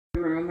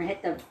them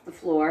hit the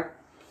floor.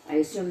 I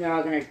assume they're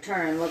all going to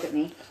turn and look at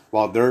me.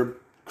 Well, their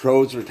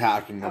crows are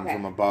attacking them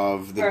from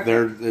above.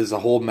 There's a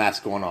whole mess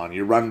going on.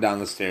 You're running down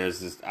the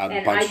stairs.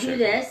 And I do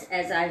this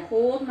as I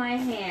hold my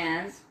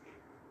hands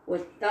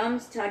with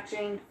thumbs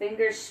touching,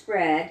 fingers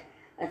spread.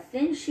 A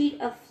thin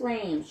sheet of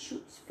flame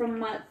shoots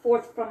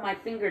forth from my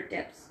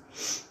fingertips.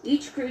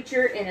 Each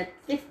creature in a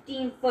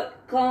 15-foot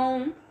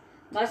cone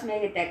must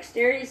make a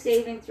dexterity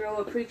saving throw.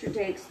 A creature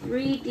takes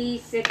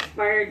 3d6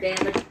 fire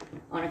damage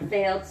on a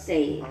failed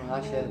save.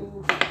 Oh, shit.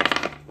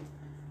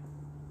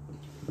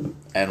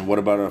 And what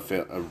about a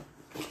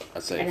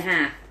save? And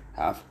half.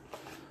 Half?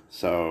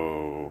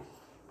 So...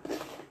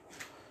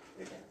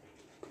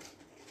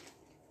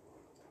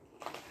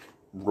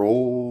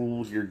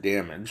 roll your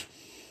damage.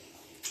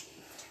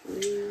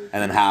 And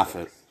then half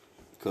it.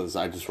 Because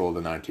I just rolled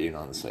a 19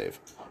 on the save.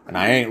 And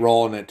I ain't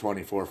rolling it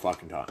 24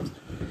 fucking times.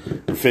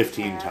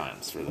 15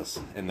 times for this,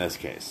 in this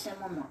case.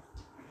 And one more.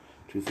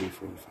 2, 3,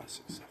 4, 5,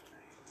 6,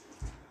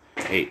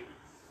 7, 8.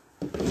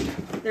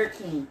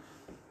 13.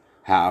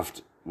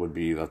 Halved would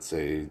be, let's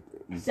say...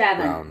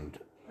 7. Round,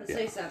 Let's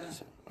say 7.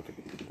 Okay.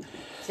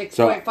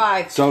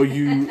 6.5. So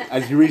you,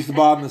 as you reach the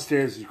bottom of the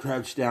stairs, you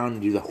crouch down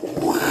and do the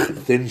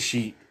thin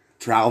sheet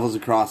travels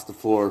across the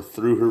floor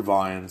through her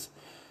vines,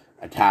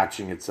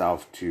 attaching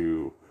itself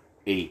to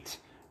 8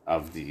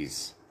 of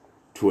these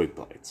twig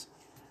blades.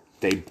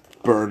 They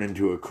burn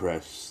into a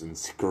crisp and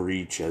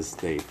screech as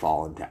they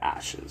fall into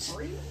ashes.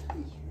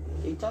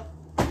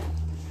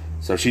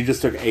 So she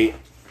just took 8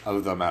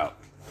 of them out.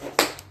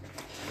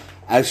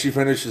 As she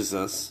finishes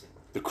this,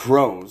 the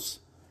crows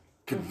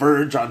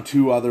converge on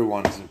 2 other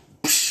ones and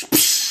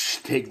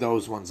take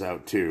those ones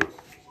out too.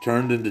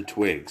 Turned into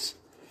twigs.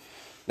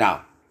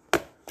 Now,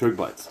 twig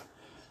blades.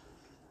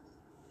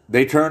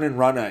 They turn and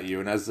run at you,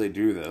 and as they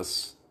do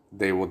this,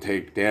 they will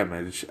take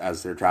damage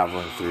as they're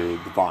traveling through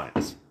the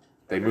vines.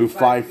 They move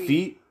 5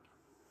 feet.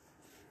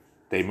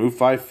 They move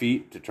 5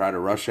 feet to try to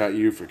rush at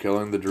you for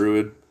killing the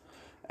druid,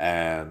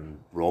 and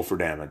roll for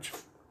damage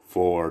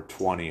for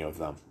 20 of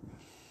them.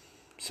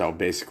 So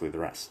basically the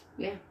rest.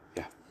 Yeah.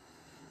 Yeah.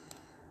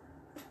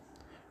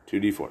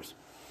 2d4s.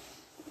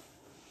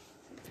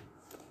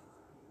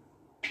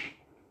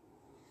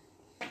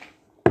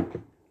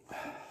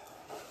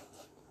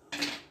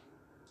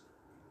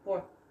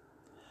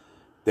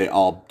 They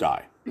all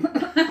die.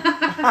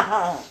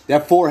 They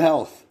have 4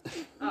 health.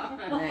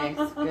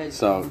 Nice. Good.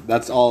 So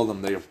that's all of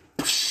them.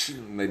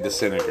 They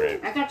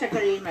disintegrate. I thought I could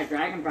have used my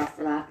dragon breath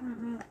for that.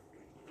 Mm-hmm.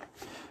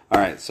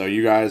 Alright, so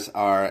you guys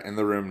are in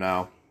the room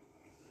now.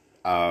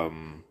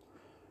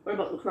 What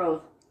about the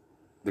crows?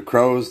 The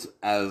crows,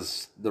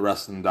 as the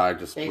rest of them die,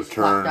 just They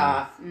return fucked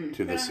off.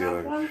 to the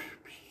ceiling.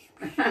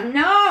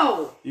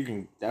 No! You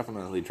can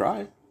definitely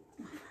try.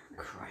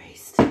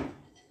 Christ.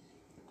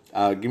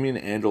 Give me an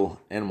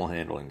animal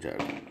handling check.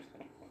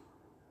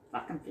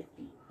 Fucking 50.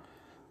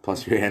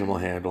 Plus your animal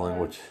handling,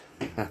 which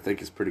I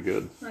think is pretty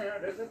good. I know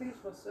it is. I think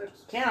it's plus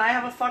 6. Can I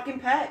have a fucking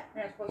pet?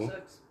 Yeah, it's plus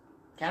 6.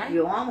 Can I?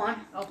 You want one?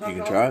 I'll talk You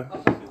can to try.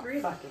 I'll talk to 3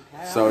 of them. Fucking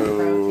pet.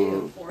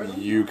 So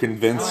you I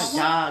convince. want a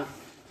dog.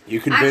 You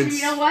convince. Actually,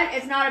 you know what?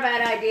 It's not a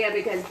bad idea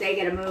because they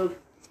get a move.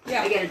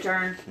 Yeah. They get a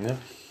turn. Yeah.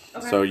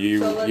 Okay. So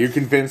you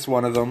convince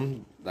one of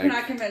them. Like, Can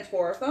I convince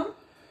 4 of them?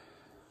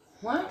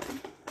 What?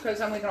 Because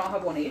then we can all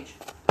have one each.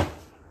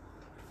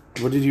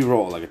 what did you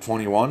roll? Like a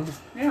 21?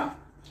 Yeah.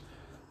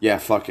 Yeah,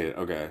 fuck it.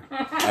 Okay.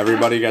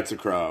 Everybody gets a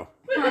crow.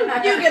 You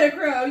get a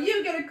crow.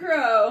 You get a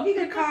crow. You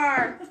get a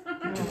car.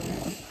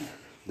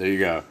 There you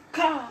go.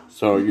 Car.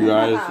 So you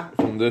guys,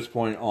 from this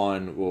point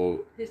on,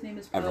 will His name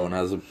is everyone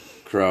has a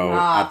crow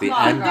Nah, at the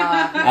fuck end.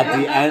 off.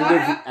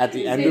 At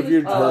the end of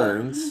your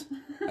turns.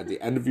 At the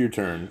end of your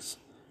turns,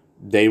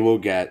 they will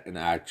get an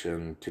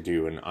action to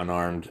do an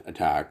unarmed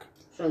attack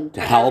So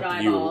to help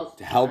eyeballs,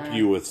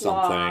 you with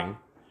claw, something,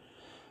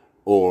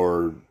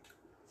 or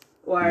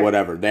or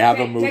whatever. They have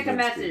a take movement a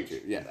message.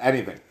 speed too. Yeah,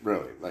 anything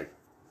really. Like,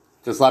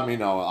 just let me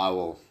know. I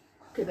will.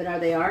 Okay, but are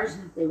they ours?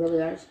 They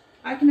really ours?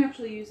 I can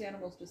actually use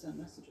animals to send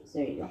messages.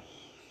 There you go.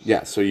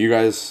 Yeah. So you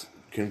guys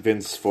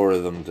convince 4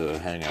 of them to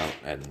hang out,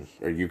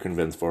 or you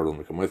convince 4 of them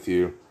to come with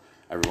you.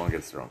 Everyone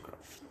gets their own crow.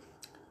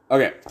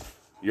 Okay.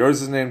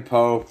 Yours is named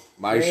Poe.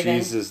 My Raven.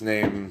 she's is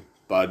named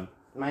Bud.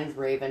 Mine's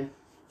Raven.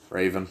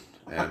 Raven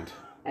and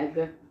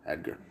Edgar.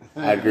 Edgar.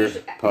 Edgar,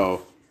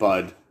 Poe,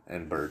 Bud,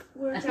 and Bird.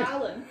 Where's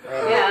Alan?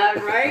 Yeah,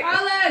 right?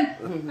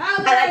 Alan!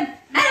 Alan!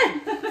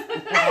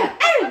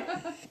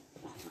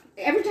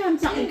 Every time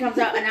something comes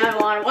up and I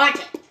want to watch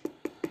it.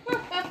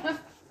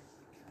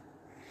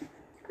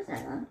 What's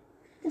that, huh?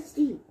 That's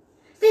Steve.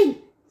 Steve!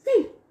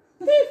 Steve!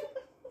 Steve!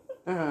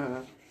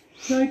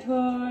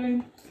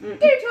 Nighttime!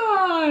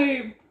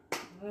 Daytime!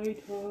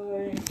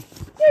 Nighttime!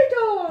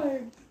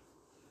 Daytime!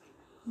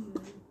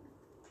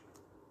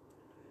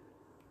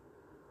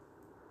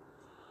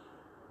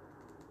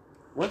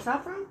 What's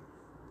that from?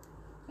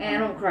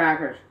 Animal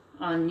Crackers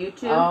on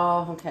YouTube.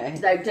 Oh, okay.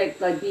 They take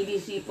like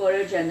BBC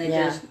footage and they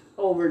just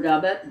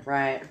overdub it.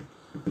 Right.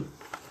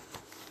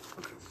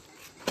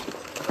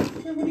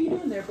 Hey, what are you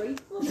doing there, buddy?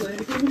 Oh, playing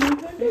a game of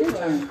nighttime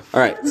daytime. All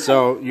right,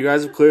 so you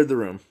guys have cleared the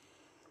room.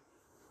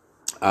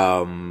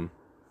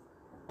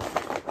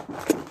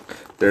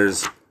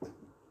 There's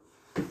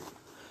you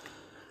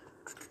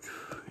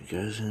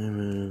guys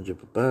on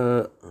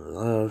the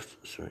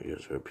left. So you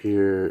guys are up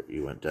here.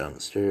 You went down the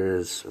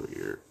stairs, so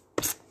you're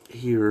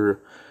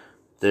here.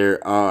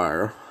 There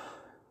are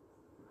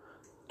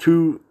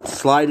 2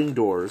 sliding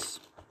doors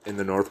in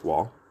the north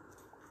wall,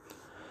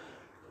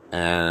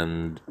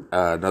 and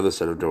another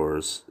set of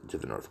doors to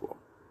the north wall.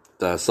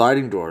 The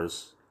sliding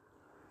doors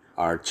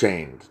are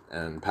chained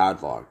and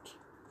padlocked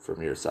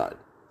from your side.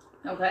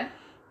 Okay.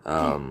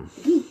 Um,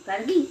 Key.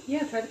 Got a key.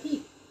 Yeah, try the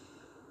key.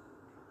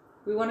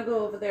 We want to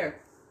go over there.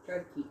 Try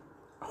the key.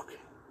 okay.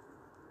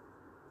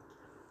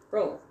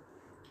 Roll.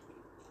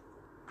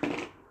 10.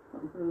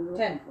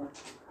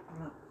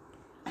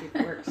 See if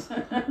it works.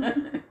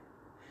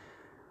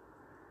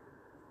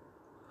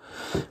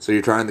 So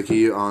you're trying the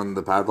key on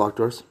the padlock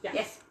doors? Yeah.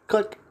 Yes.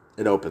 Click.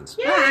 It opens.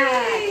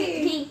 Ah,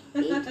 key.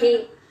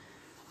 Key.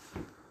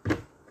 What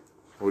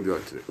would you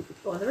like to do?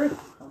 Go on the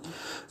roof.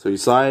 So you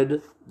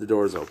slide the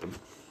doors open.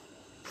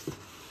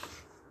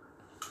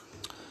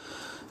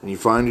 And you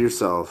find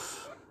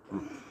yourself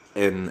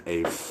in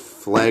a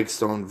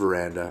flagstone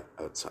veranda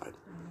outside.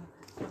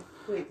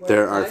 Wait, what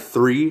There are outside?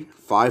 3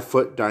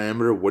 5-foot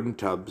diameter wooden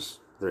tubs.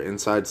 They're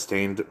inside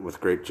stained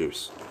with grape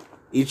juice.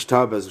 Each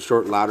tub has a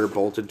short ladder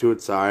bolted to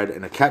its side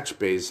and a catch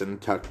basin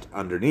tucked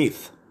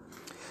underneath.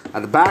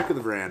 At the back of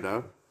the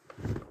veranda,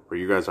 where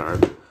you guys are,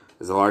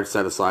 is a large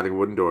set of sliding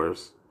wooden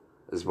doors,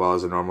 as well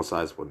as a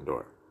normal-sized wooden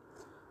door.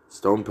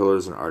 Stone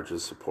pillars and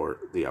arches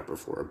support the upper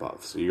floor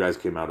above. So you guys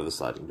came out of the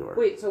sliding door.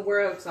 Wait, so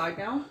we're outside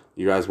now?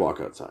 You guys walk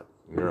outside.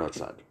 You're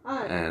outside. I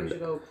think And we should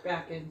go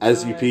back in.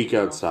 as you peek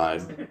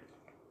outside,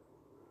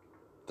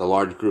 the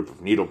large group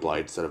of needle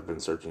blights that have been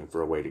searching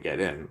for a way to get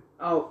in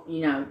Oh, we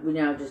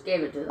now just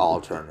gave it to them.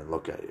 all turn and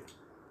look at you.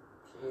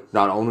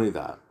 Not only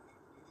that,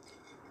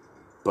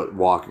 but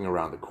walking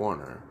around the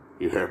corner,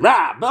 you hear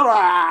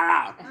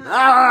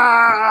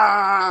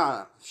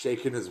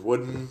shaking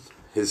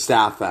his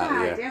staff at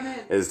God you. damn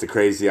it. Is the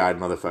crazy-eyed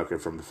motherfucker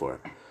from before.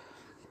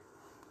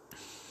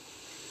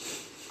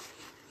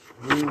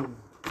 Can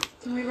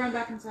we run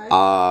back inside?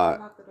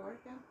 Lock the door?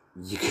 Yeah.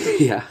 You can,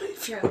 yeah,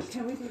 Yeah,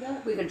 can we do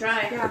that? We could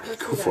try. Yeah, let's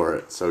go do that. for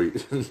it. So you,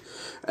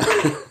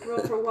 Roll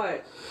for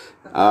what?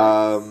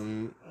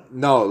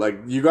 no, like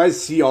you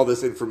guys see all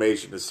this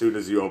information as soon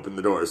as you open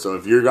the door. So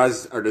if you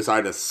guys are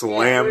deciding to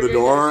slam we're the just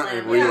door gonna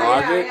slam and it.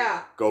 relock Yeah, it,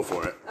 yeah. go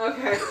for it.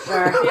 Okay.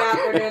 Sure. Yeah,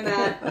 we're doing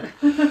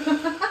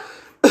that.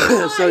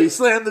 So you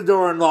slam the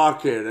door and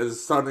lock it, and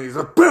suddenly it's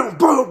like boom,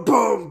 boom,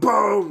 boom,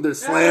 boom. They're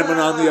slamming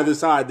on the other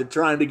side. They're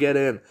trying to get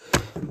in.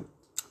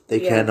 They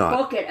cannot.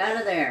 Book it out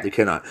of there. They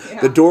cannot. Yeah.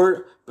 The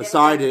door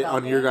beside Yeah, it,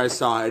 on your guys'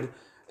 side,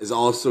 is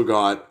also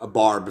got a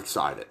bar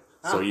beside it.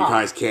 So you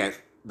guys can't,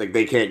 like,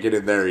 they can't get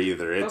in there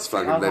either. It's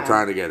Okay. fucking, they're Okay.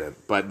 trying to get in.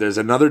 But there's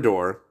another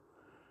door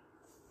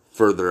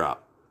further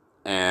up.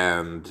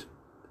 And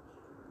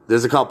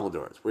there's a couple of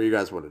doors. What do you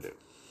guys want to do?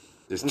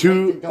 There's Take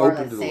 2 the door open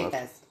that's to the left.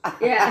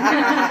 safest.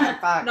 Yeah.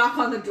 Fuck. Knock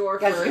on the door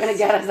Guys first. are gonna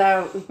get us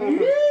out.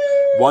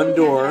 One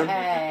door,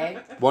 Hey.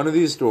 one of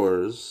these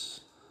doors.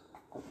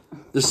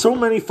 There's so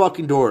many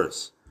fucking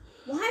doors.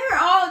 Why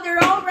are there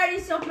already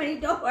so many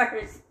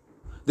doors?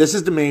 This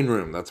is the main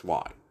room, that's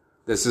why.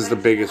 This is the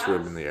biggest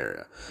room in the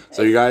area.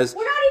 So you guys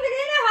We're not even in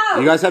a house.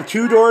 You guys have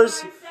 2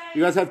 doors.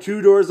 You guys have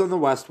 2 doors on the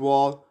west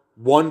wall,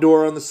 1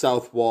 door on the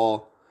south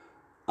wall,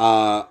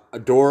 a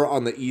door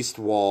on the east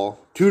wall,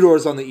 2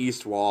 doors on the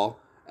east wall,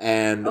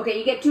 and Okay,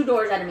 you get 2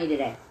 doors out of me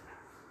today.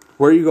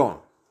 where are you going?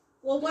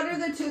 Well, what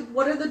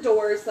are the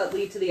doors that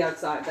lead to the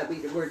outside that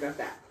we're just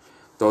at?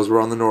 Those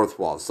were on the north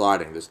wall,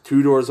 sliding. There's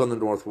 2 doors on the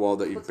north wall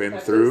that you've been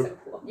through.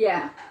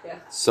 Yeah. Yeah.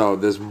 So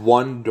there's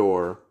 1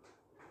 door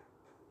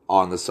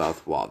on the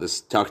south wall. This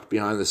is tucked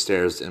behind the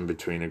stairs in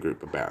between a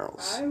group of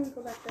barrels. I will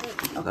go back there.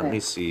 Okay. Let me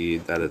see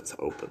that it's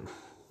open.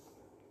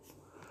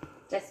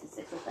 Jesse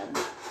 6 or 7.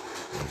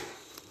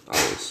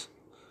 Always.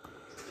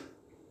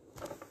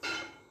 Do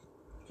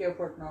you have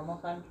work normal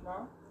time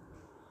tomorrow?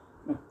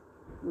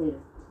 Later.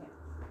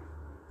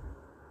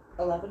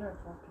 11 or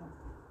 12 time?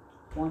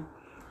 1.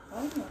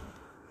 Oh, no.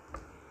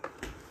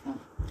 Oh,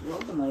 we'll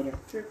open later.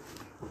 Sure.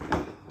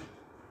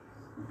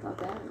 Fuck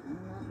that. I'm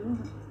not doing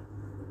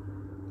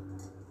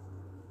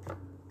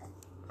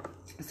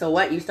it. So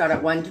what? You start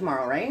at 1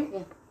 tomorrow, right?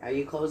 Yeah. Are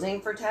you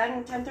closing for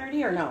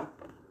 10:30 or no?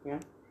 Yeah.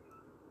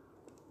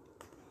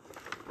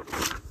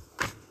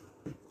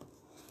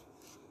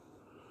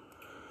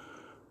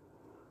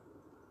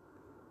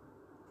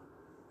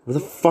 Where the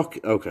fuck?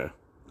 Okay.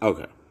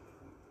 Okay.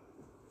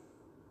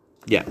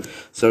 Yeah.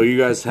 So you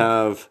guys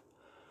have...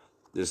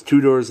 There's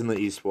 2 doors in the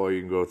east wall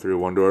you can go through,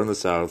 1 door in the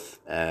south,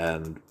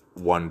 and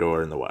 1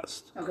 door in the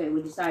west. Okay,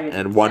 we decided.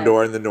 And 1 south.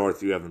 door in the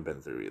north you haven't been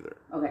through either.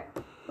 Okay,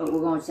 but we're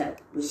going south.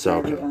 We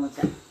So, decided okay. we're going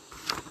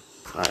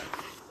south. Alright.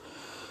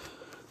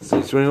 So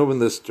you swing open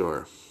this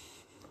door.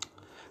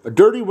 A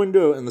dirty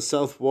window in the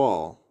south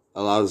wall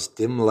allows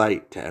dim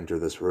light to enter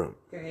this room.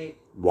 Great.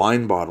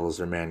 Wine bottles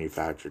are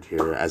manufactured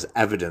here, as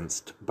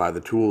evidenced by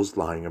the tools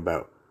lying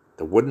about.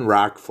 The wooden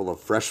rack full of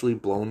freshly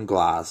blown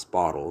glass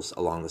bottles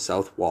along the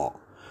south wall,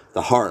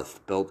 the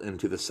hearth built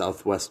into the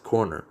southwest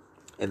corner,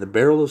 and the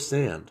barrel of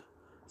sand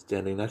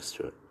standing next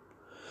to it.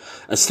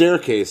 A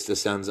staircase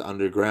descends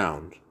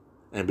underground,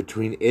 and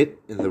between it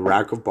and the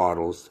rack of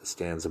bottles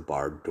stands a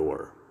barred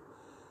door.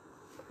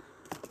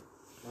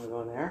 Want to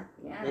go in there?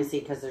 Yeah. They see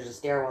because there's a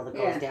stairwell that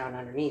goes down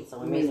underneath, so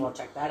we may as well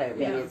check that out.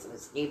 Maybe it's an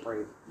escape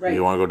route. Right.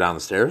 You want to go down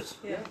the stairs?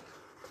 Yeah.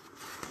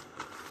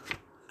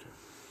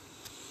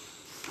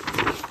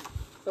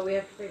 But we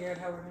have to figure out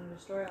how we're going to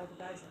destroy all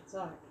the guys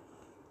outside.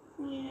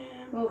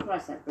 We'll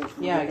cross that bridge.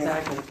 when Yeah, we get there.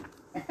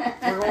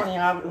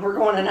 exactly. We're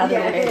going another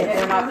way that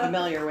we're not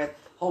familiar with.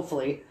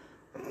 Hopefully.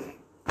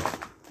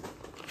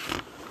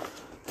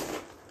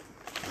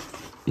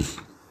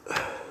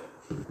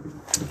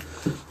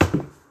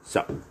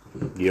 So,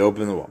 you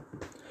open the wall.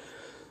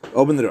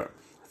 Open the door.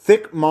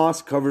 Thick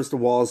moss covers the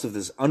walls of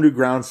this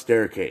underground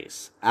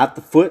staircase. At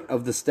the foot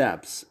of the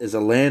steps is a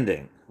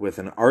landing with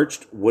an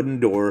arched wooden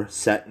door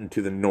set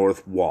into the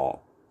north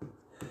wall.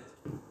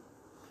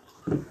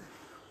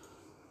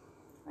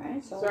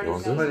 Alright, so Is there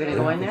anything We're else gonna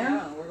go in there?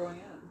 No, we're going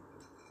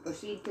in.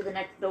 proceed to the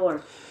next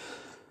door.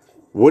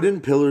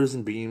 Wooden pillars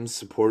and beams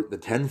support the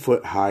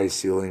 10-foot-high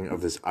ceiling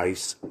of this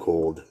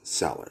ice-cold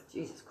cellar,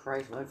 Jesus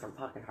Christ, we went from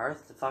fucking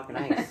hearth to fucking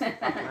ice.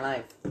 Fuck my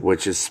life.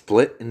 which is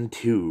split in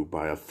two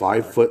by a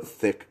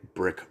 5-foot-thick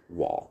brick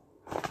wall.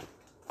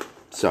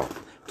 So,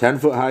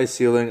 10-foot-high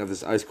ceiling of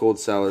this ice-cold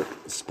cellar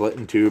split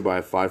in two by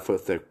a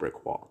 5-foot-thick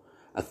brick wall.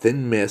 A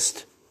thin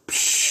mist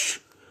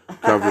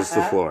covers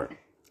the floor.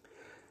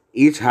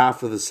 Each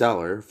half of the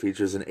cellar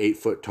features an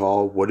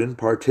 8-foot-tall wooden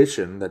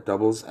partition that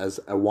doubles as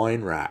a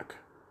wine rack.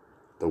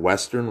 The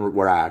western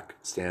rack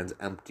stands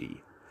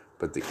empty,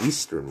 but the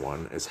eastern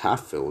one is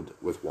half filled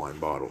with wine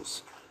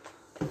bottles.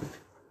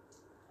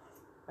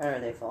 Are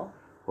they full?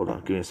 Hold on,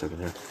 give me a second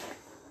here.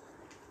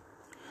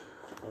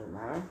 Doesn't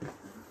matter.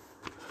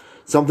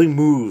 Something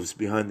moves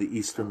behind the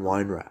eastern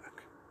wine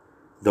rack.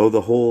 Through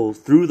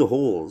the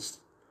holes,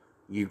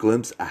 you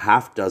glimpse a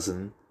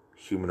half-dozen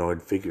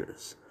humanoid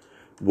figures.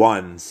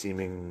 One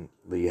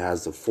seemingly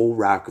has a full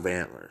rack of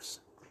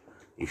antlers.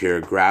 You hear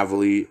a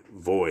gravelly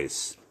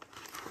voice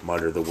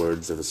mutter the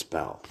words of a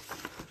spell.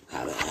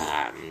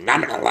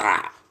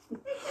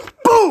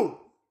 Boom!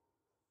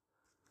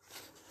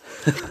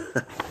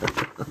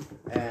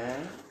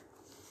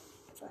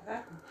 What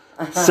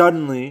happened?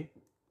 Suddenly,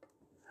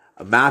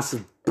 a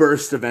massive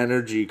burst of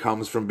energy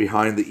comes from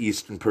behind the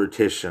eastern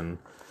partition,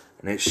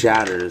 and it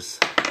shatters.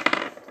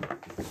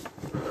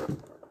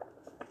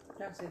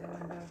 Don't see the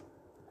window.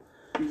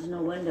 There's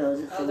no windows.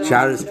 It's Oh, a there-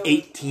 Shatters windows.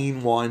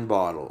 18 wine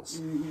bottles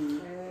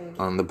Okay.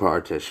 on the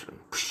partition.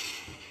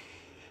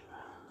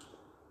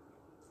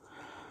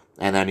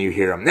 And then you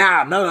hear them,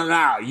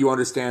 now, you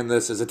understand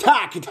this as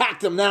attack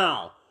them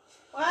now.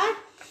 What?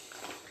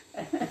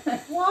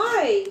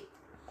 Why?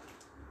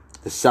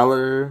 The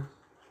cellar,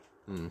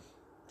 Oh,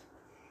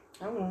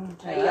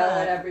 I yell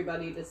at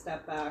everybody to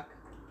step back.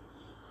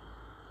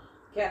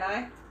 Can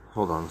I?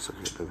 hold on a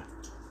second, baby.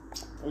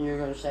 And you're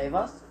going to save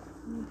us?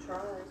 Try.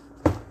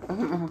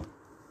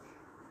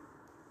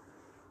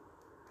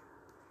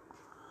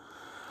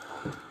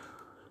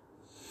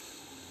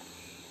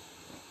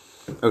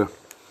 Okay.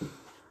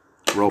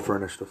 Roll for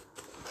initiative.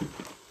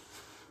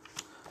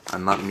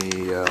 And let me,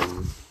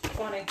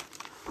 20.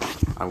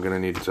 I'm gonna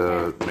need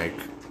to make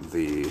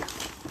the,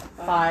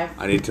 5.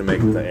 I need to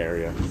make the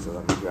area, so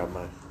let me grab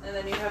my, And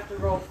then you have to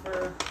roll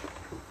for...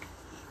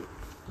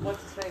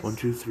 What's his face? 1,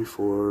 2, 3,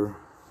 4,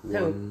 Who?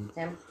 1.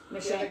 Tim?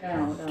 Michelle,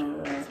 no.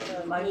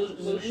 Mushu.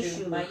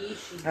 Maishi.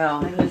 Maishi.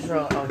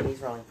 Oh, he's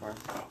rolling for him.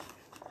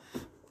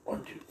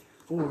 1, 2, 3,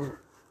 4.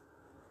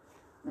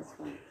 That's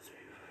fine.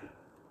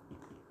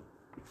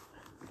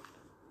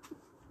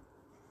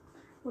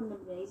 Wouldn't it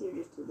have been easier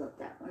just to look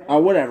that one Oh,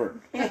 whatever.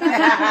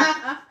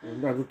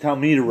 Don't tell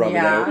me to rub it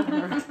out.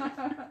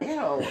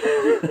 Ew.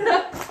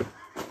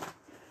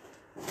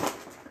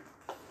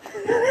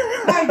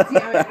 God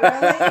damn it,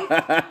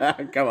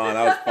 really? Come on,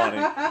 that was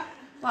funny.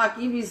 Fuck,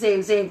 you'd be saying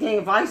the same thing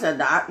if I said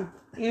that.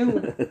 You.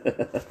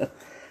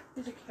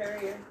 There's a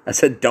carrier. I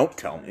said, don't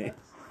tell me.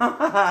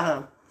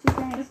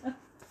 Thanks.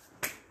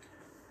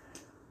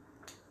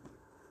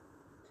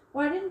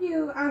 Why didn't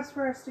you ask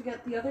for us to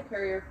get the other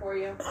carrier for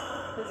you?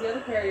 Because the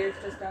other carrier is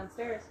just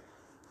downstairs.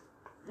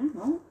 I don't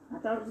know. I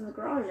thought it was in the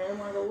garage. I didn't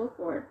want to go look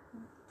for it.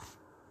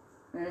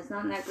 And it's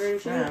not in that great a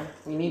shape. Yeah,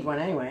 you need one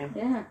anyway.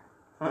 Yeah.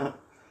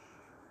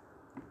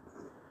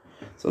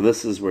 So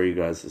this is where you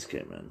guys just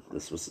came in.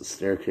 This was the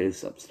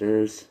staircase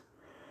upstairs.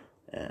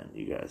 And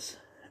you guys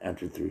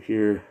entered through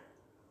here.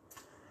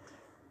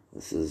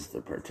 This is the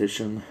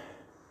partition.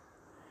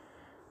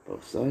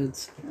 Both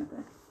sides.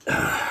 Okay.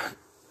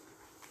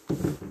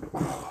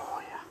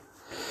 Oh,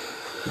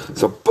 yeah.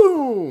 So,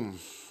 boom!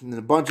 And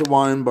a bunch of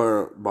wine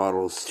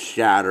bottles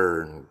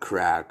shatter and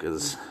crack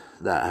as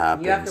that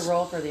happens. You have to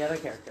roll for the other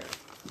character.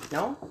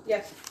 No?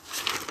 Yes.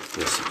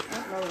 Yes.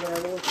 I don't know where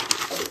I rolled.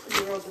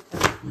 You rolled a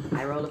 10.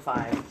 I rolled a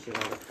 5. She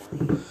rolled a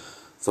 20.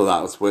 So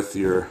that was with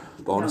your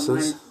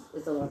bonuses? No,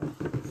 it's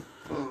 11.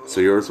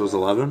 So yours was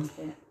 11?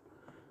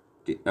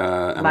 Yeah.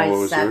 Emma, Mine's what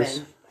was 7.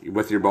 yours?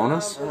 With your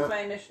bonus? With my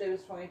initiative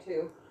is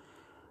 22.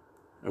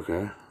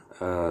 Okay.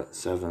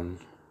 7.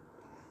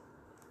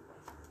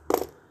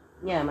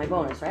 Yeah, my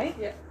bonus, right?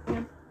 Yeah.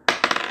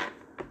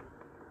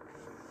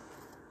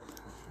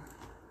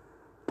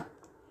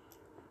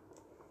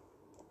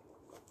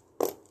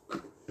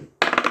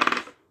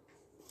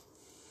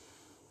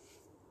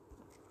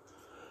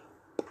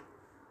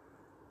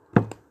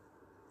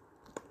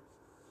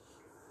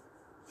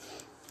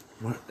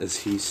 What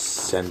is he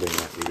sending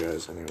at you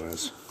guys,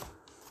 anyways?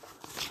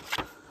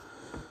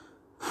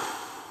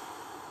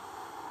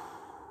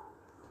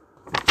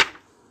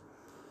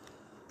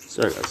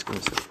 Sorry, guys. Give me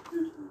a second.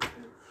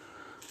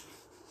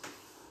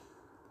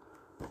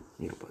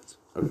 Needle blades.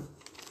 Okay.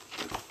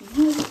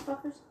 You know these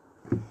fuckers?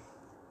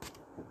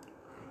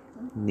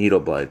 Needle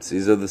blights.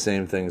 These are the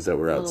same things that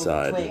were Little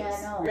outside. twigs. Yeah,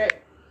 I know. Right.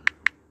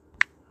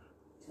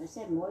 I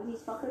said more of these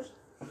fuckers?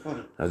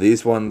 Now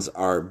these ones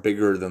are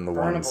bigger than the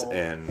ones Burnable.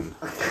 in.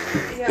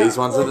 Yeah. These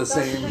ones are the that's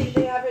same.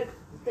 They have it.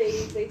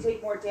 They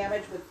take more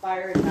damage with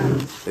fire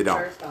attacks. They don't.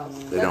 Fire spells.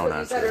 They That's don't what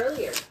you said actually.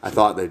 earlier. I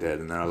thought they did,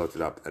 and then I looked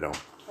it up. They don't.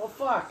 Oh,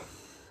 fuck.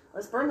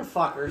 Let's burn the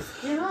fuckers.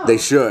 Yeah. They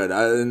should.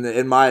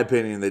 In my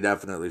opinion, they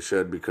definitely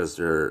should because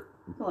they're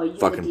Oh, you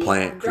fucking the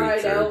plant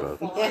Dried creature. out.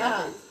 But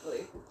Yeah.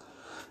 basically.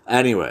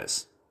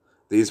 anyways,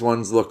 these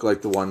ones look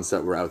like the ones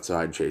that were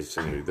outside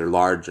chasing you. They're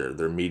larger.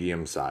 They're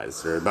medium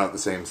size. They're about the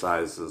same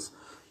size as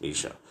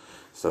Misha.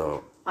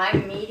 So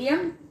I'm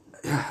medium.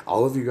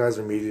 all of you guys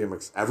are medium.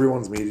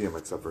 Everyone's medium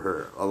except for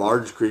her. A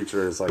large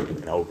creature is like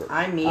an ogre.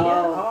 I'm medium.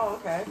 Oh. Oh,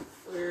 okay.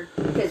 Weird.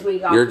 Because we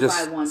You're occupy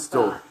just one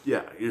still, spot.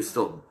 yeah, you're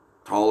still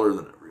taller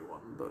than everyone,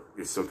 but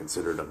you're still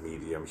considered a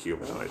medium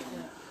humanoid.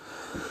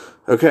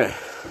 Okay,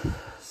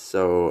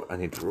 so I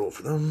need to roll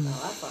for them. Oh,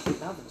 that fucking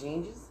nothing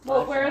changes.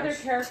 Well, where are their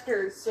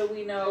characters so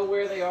we know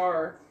where they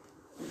are?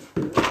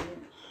 I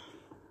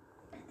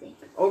think.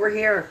 Over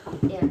here.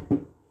 Yeah.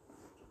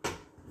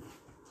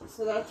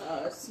 So that's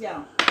us.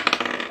 Yeah.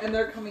 And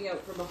they're coming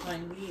out from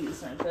behind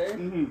these, aren't they?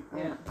 Mm-hmm.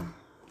 Yeah.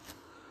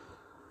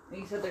 And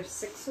you said there's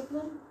 6 of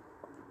them?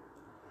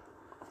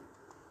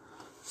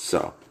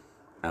 So,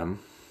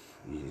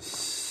 you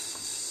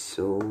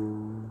so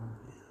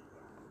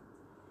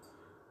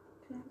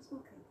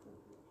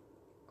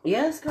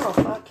Yes, girl.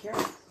 Fuck, here.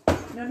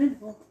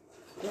 No.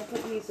 Don't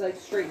put these like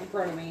straight in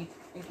front of me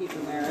and keep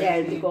them there.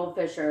 Yeah, the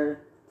goldfish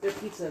are. They're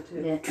pizza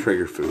too. Yeah.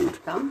 trigger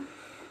food. Come.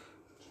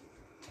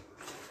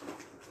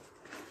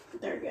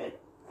 They're good.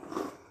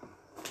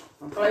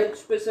 I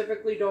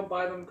specifically don't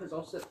buy them because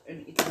I'll sit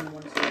and eat them in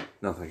one sitting.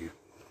 No, thank you.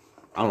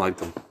 I don't like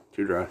them.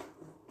 Too dry.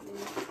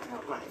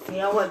 You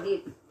know what?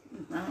 I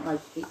don't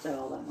like pizza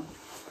all that much.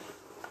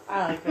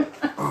 I like it.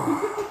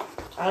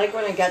 I like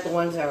when I get the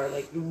ones that are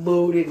like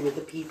loaded with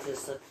the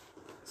pizza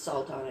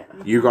salt on it.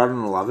 You got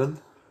an 11,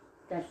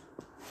 That's.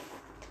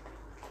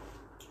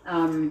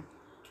 and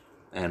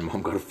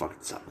Mom got a fucking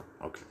 7.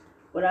 Okay.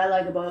 What I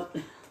like about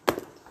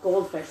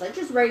goldfish, like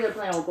just regular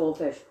plain old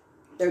goldfish,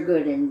 they're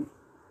good in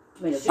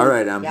tomato soup. All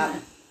right, Yeah.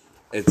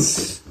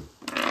 it's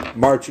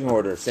marching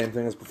order. Same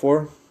thing as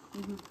before.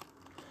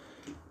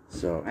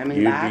 So I'm in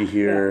you'd back. be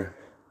here.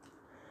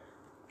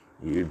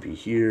 You'd be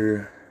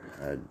here.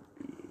 You'd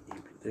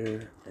be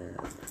there and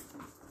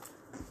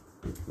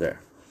there.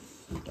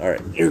 All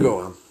right, you go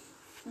on.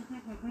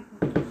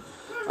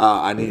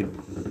 I need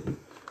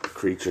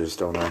creatures,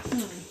 don't I?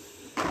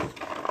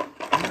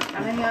 How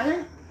many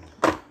are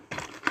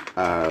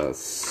there?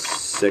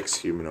 6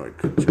 humanoid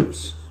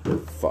creatures. Or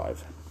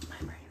 5.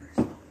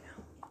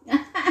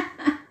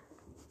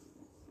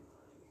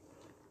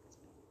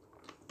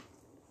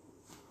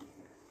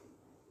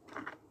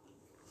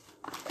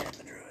 And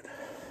the druid.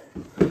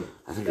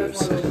 I think it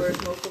That's one of was. those where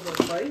most of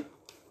them fight.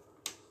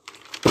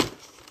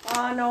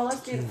 No,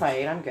 let's do the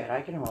fight. I'm good.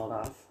 I can hold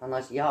off.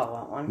 Unless y'all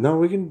want one. No,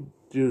 we can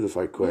do the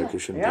fight quick. Yeah. It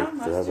shouldn't Yeah, take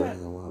let's forever. do it.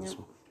 And then we'll have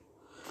some-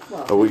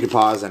 Well, But we can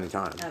pause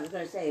anytime. I was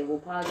gonna say we'll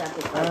pause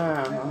after the fight,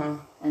 Uh-huh.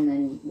 and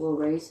then we'll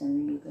race,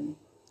 and you can.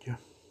 Yeah.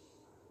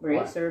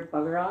 Race or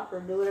bugger off or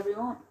do whatever you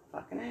want.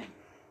 Fucking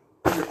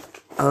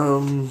A.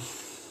 Um,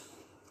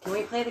 Can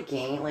we play the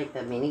game, like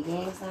the mini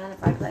games then,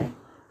 if I play?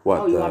 what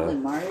Oh, you want to play the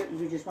Mario?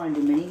 You just want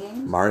to do mini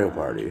games? Mario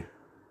Party?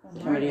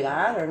 Can we do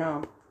that or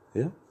no?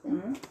 Yeah,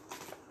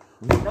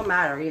 No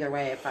matter either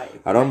way if I.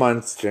 I don't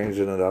mind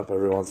changing it up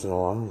every once in a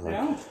while. Like,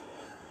 Yeah.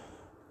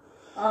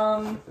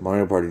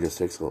 Mario Party just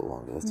takes a little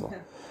longer. That's all.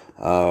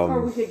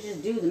 Or we could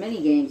just do the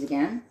mini games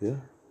again. Yeah.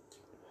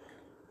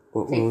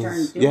 What Take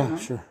turns doing yeah, them.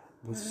 sure.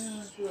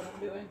 See what I'm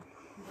doing.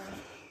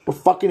 What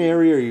fucking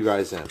area are you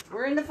guys in?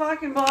 We're in the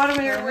fucking bottom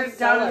here. In We're the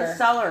down in the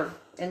cellar. cellar.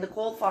 In the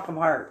cold fucking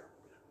heart.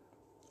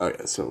 Oh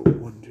yeah, so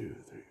 1, 2,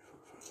 3,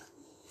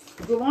 4,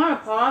 5. Do you want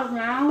to pause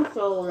now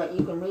so that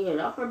you can read it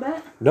up a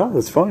bit? No,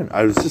 that's fine.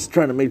 I was just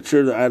trying to make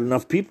sure that I had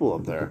enough people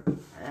up there.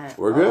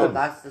 We're Oh, good.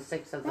 that's the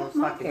 6 of those That's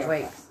my fucking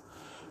character. twigs.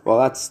 Well,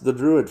 that's the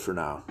druid for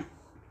now.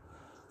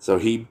 So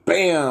he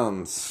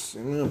bams.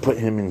 I'm gonna put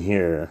him in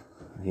here.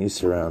 He's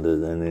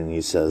surrounded, and then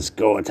he says,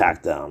 "Go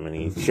attack them!" And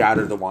he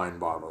shattered the wine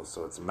bottle,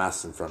 so it's a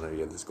mess in front of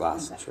you. This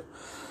glass and shit.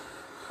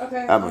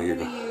 Okay, Emma, I'm you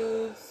gonna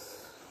go.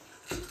 use.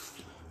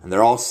 And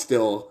they're all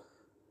still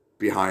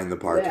behind the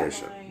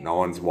partition. Yeah. No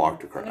one's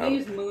walked I'm across. gonna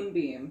use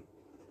Moonbeam.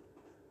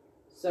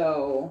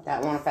 So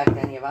That won't affect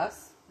any of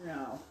us.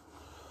 no.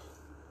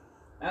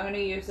 I'm gonna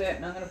use it,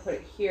 and I'm gonna put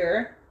it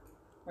here,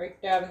 right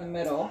down in the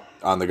middle.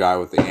 On the guy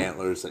with the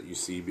antlers that you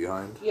see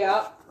behind.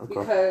 Yeah, Okay.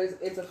 because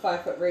it's a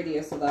 5-foot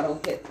radius, so that'll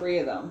hit 3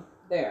 of them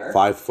there.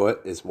 5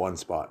 foot is one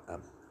spot.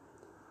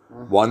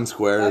 1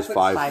 square is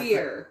 5 5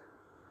 here.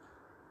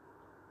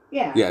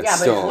 Yeah. Yeah, it's Yeah, but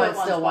still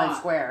it's still one spot.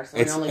 square. So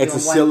it's we're only a doing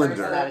one cylinder.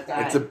 person at a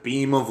time. It's a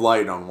beam of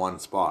light on one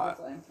spot.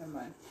 Never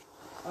mind.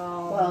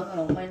 Well,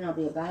 no, it might not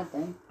be a bad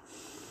thing.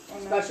 I'm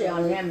Especially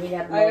not- on him, he'd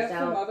have the I have most some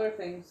health. other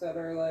things that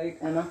are like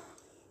Emma,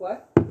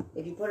 what?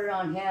 if you put it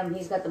on him,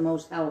 he's got the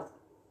most health.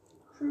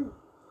 True.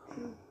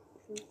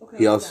 Okay.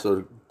 He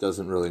also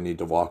doesn't really need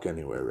to walk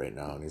anywhere right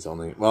now, and he's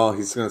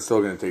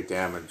still gonna take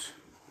damage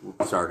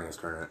starting his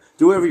turn.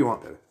 Do whatever you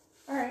want, baby.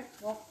 All right.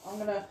 Well, I'm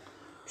gonna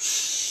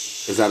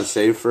Is that a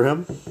save for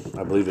him?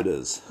 I believe it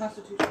is.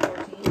 Constitution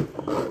 14.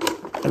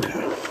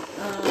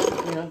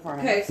 For him.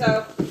 Okay,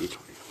 so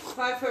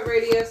 5-foot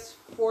radius,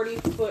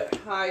 40-foot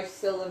high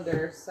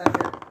cylinder,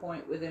 center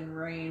point within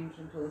range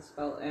until the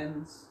spell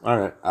ends.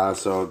 Alright,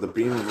 so the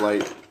beam of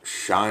light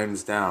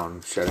shines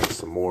down, shedding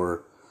some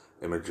more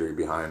imagery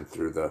behind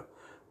through the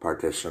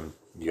partition.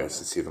 You guys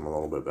can see them a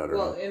little bit better.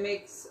 Well, now. it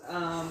makes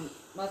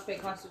must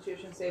make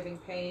Constitution saving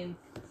pain,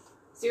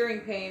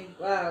 searing pain.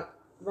 Wow,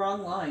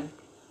 wrong line.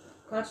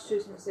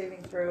 Constitution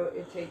saving throw.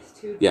 It takes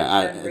 2 Yeah, d10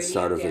 at radiant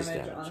start of his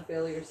damage damage. on a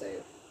failure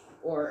save,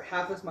 or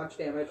half as much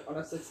damage on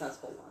a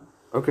successful one.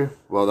 Okay,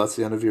 well, that's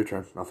the end of your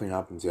turn. Nothing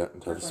happens yet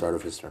until the Okay. start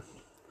of his turn.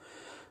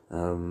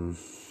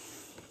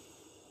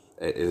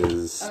 It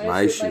is I'm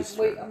my gonna scoot shoes.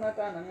 wait, I'm not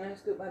done. I'm gonna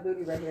scoot my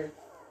booty right here,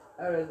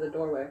 out of the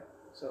doorway,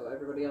 so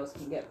everybody else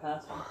can get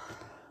past me.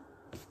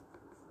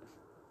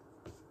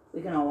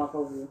 We can all walk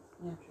over you.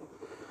 Yeah,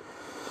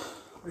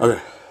 sure.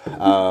 Okay.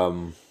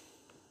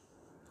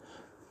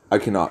 I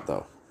cannot,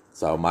 though.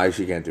 So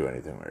Maishi can't do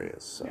anything where he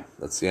is. So Yeah.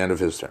 that's the end of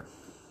his turn.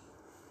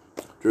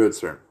 Druid's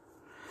turn.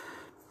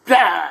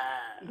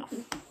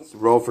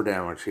 Roll for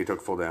damage. He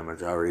took full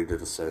damage. I already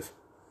did a save.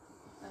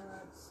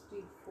 It's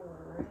D4,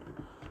 right?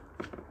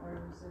 Or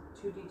is it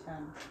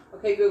 2d10?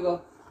 Okay,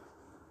 Google.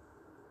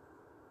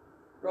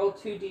 Roll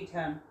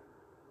 2d10.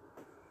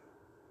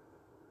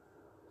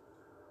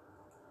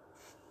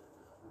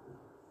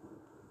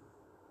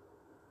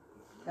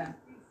 Okay.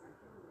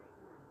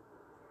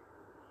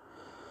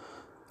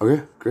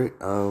 Okay, great.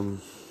 Okay,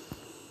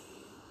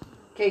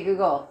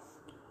 Google.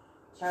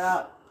 Shut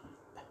up.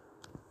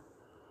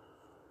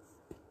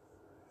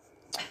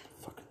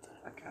 Fucking thing.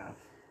 Okay.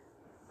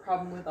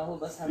 Problem with all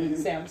of us having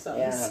Samsungs.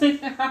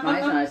 Yeah.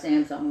 Mine's not a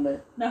Samsung,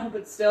 but No,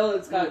 but still,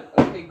 it's got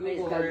okay I Google,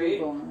 just got right?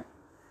 Google on it.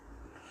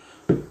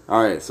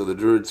 Alright, so the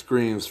druid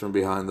screams from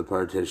behind the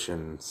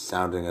partition,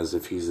 sounding as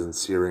if he's in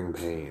searing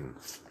pain.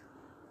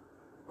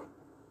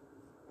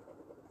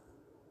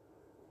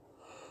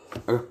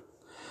 Okay.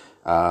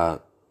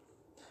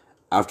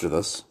 After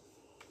this,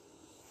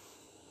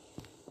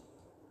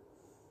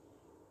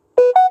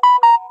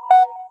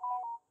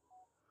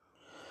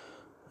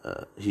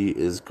 he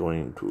is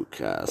going to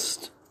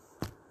cast.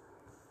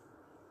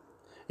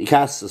 He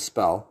casts a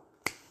spell,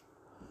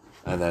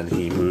 and then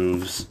he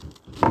moves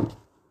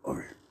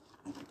over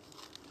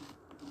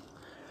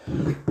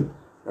here.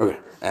 Okay,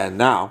 and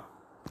now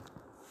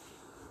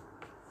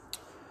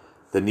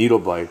the needle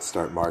blights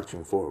start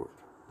marching forward.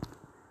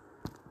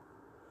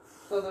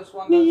 So this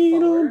one goes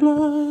forward.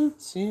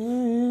 Blights,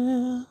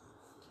 yeah.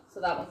 So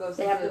that one goes.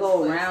 They have to into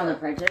go this around the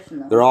place. partition,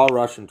 though. They're all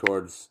rushing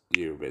towards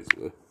you,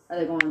 basically. Are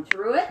they going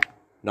through it?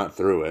 Not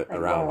through it, Like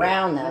around go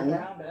around then.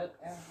 Around it.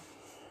 Yeah. it.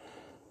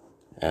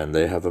 And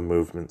they have a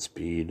movement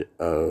speed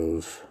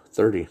of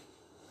 30.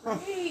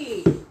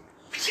 Hey.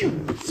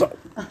 So,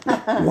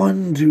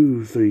 1,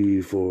 2,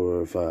 3,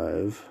 4,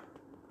 5,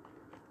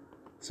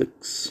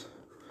 6.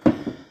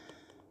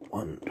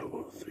 1,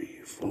 2, 3,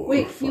 4.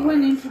 Wait, 5. he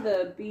went into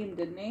the beam,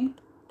 didn't he?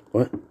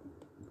 What?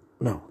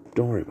 No,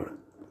 don't worry about it.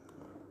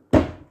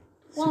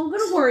 Well, I'm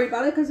gonna worry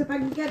about it because if I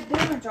can get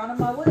damage on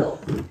him, I will.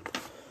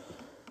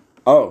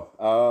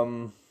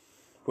 Oh,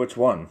 which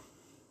one?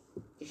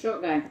 The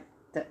short guy.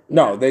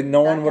 No,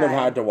 no one that would have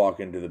guy. had to walk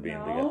into the beam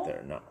to No? get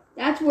there. No,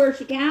 That's where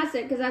she cast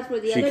it, because that's where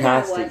the she other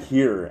cast guy it was.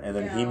 here, and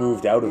then he Yeah.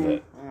 moved out of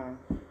it.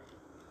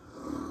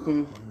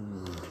 嗯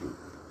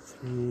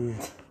 3.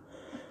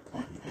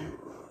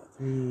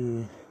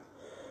 3.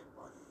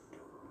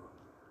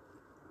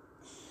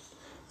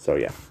 So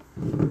yeah.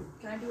 Can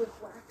I do a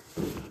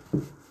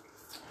whack?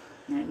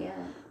 Not yet.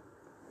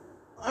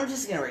 I'm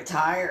just gonna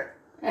retire.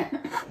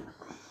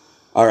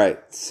 All right.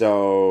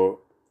 So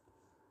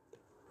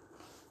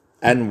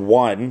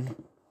N1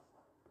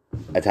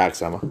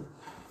 attacks Emma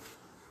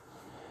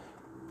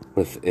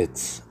with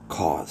its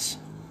cause.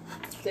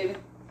 Saving.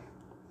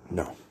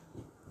 No.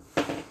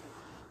 Wouldn't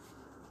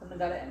have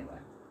got it anyway.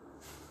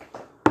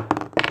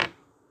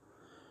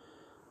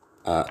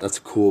 That's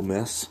a cool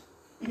miss.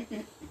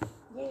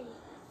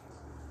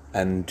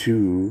 And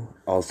 2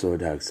 also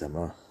attacks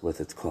Emma with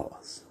its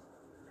claws.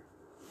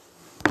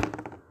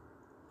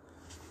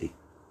 8.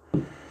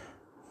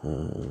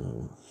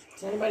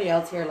 Does anybody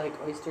else here like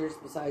oysters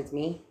besides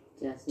me?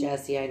 Jesse.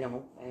 Jesse, I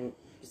know. And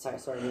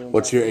besides, sorry, me and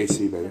What's your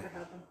Jesse. AC, baby? Never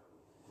happened.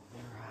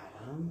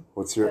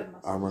 What's your Good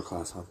muscles. armor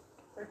class, hon?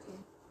 13.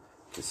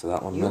 Okay, so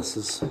that one You?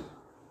 misses.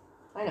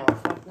 I know.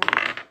 Fuck no.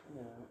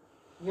 Yeah.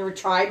 You ever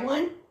tried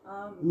one?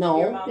 No.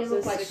 Your mom They look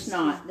says like 16.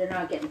 snot. They're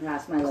not getting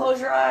past my lips.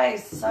 Close your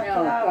eyes. Suck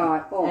No, it out.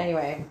 God. Oh.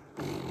 Anyway.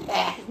 Just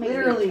make me-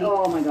 Literally.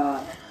 Oh my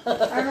God.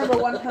 I remember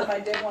one time I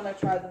did want to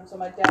try them, so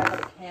my dad got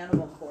a can of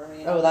them for me.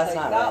 and I Oh, was that's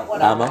like, not right.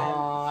 what Emma? I Oh,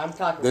 want. I'm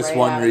talking This right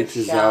one out of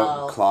reaches the out,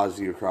 shell. claws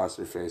you across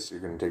your face.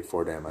 You're going to take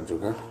 4 damage,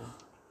 okay?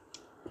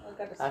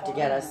 I have to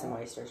get us some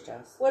oysters,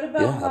 Jess. What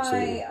about Yeah, my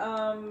absolutely.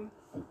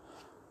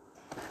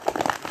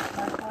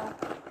 my hawk?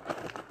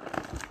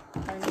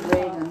 My new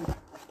Raven. hawk?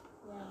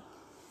 Yeah.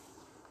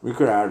 We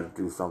could add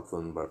to do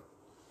something, but.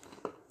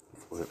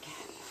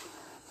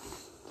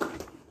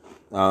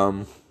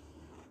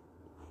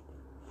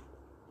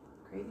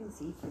 Craving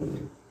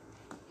seafood.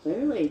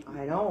 Clearly.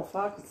 I know.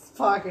 Fuck. It's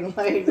fucking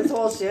like this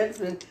whole shit's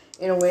been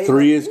in a way.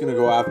 3 is going to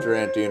go after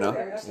Aunt Dina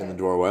Okay. in the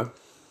doorway.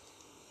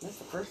 That's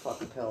the first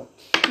fucking pill.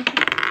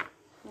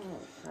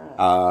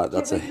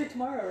 That's Can't a wait for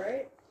tomorrow,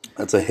 right?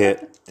 that's a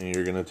hit, and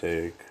you're going to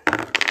take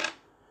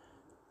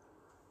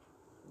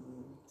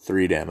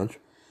 3 damage.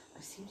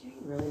 I seem to be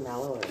really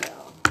mellow right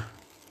now.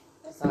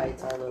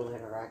 Besides our little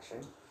interaction.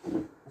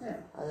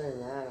 Other than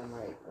that, I'm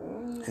like,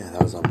 Yeah,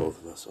 that was on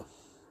both of us, so.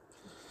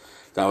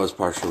 That was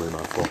partially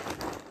my fault.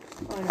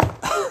 I know.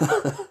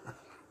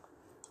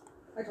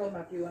 I told him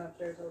after you went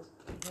upstairs I was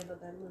handled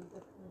that a little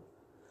differently.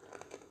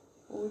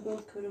 Well, we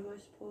both could have, I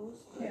suppose.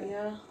 But Yeah.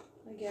 yeah,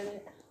 I get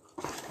it.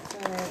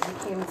 Alright, we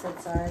came and said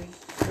sorry.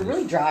 They're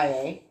really dry,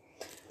 eh?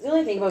 The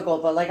only thing about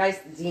gold, but like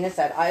Zena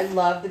said, I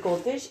love the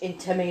goldfish in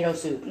tomato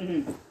soup.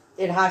 Mm-hmm.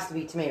 It has to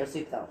be tomato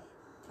soup, though.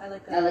 I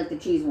like I that. like the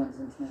cheese ones.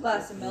 And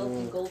Glass of milk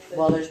and goldfish.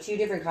 Well, there's 2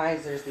 different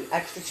kinds. There's the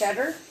extra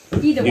cheddar.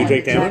 Either You one.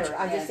 take damage? Cheddar.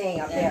 I'm just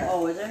saying up Yeah. there.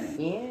 Oh, is there?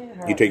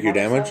 Yeah. You take your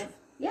help damage? yourself.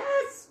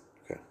 Yes.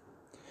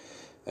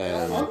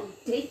 And I'll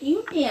take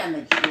you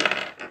damage.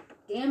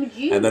 Damage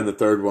you. and then the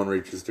third one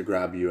reaches to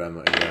grab you, Emma,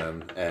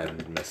 again,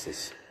 and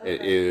misses. It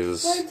Okay.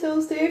 is. Why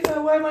till Steve?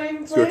 Why am I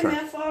even It's your playing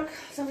turn. that fuck?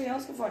 Somebody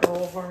else can fucking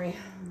roll for me.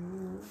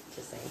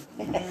 Just saying.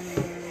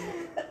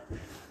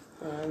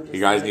 I'm just You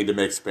guys like- need to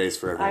make space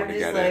for everyone I'm to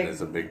just get like in. It's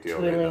a big deal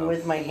right twiddling now.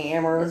 with my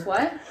hammer. That's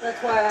what?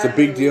 That's why It's a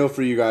big deal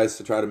for you guys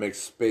to try to make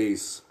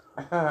space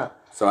I'm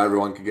so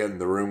everyone can get in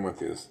the room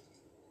with you.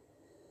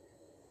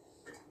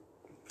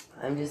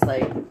 just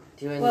like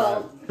doing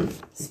Well, the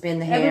spin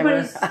the hammer.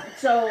 Everybody's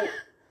so.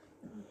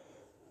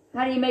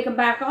 How do you make them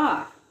back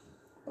off?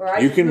 Or I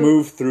You just can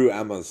move through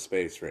Emma's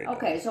space right now.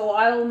 Okay, so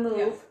I will move.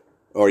 Yeah.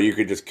 Or you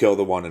could just kill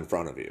the one in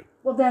front of you.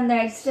 Well, then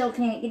they still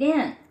can't get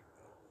in.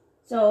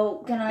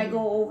 So can I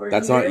go over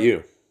That's here? not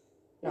you.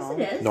 Yes, No.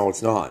 it is. No,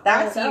 it's not.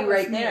 That's That you was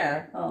right me.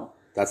 there. Oh.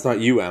 That's not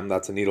you, Em.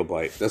 That's a needle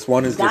blight. This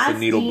one is just a That's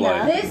needle Dina.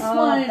 blight. This Oh,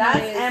 one that's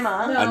is,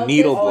 Emma. No, A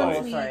needle this blight.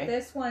 one's me. Sorry.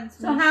 This one's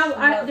So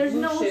how? There's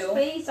no Mushu.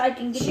 space I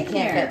can get She in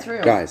can't there. get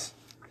through. Guys,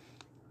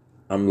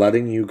 I'm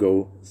letting you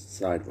go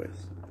sideways.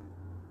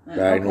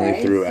 Diagonally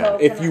Okay, through so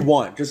Em. If can you I-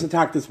 want, just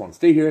attack this one.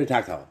 Stay here and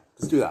attack that one.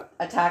 Just do that.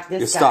 Attack this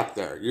You're guy. stuck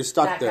there. You're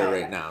stuck That there guy.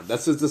 right now.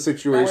 This is the Or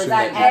situation is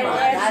that that you Emma? And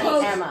find. That's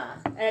close. Emma.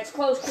 And it's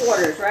close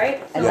quarters,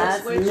 right? And So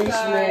that's which Mishma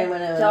guy?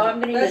 when So I'm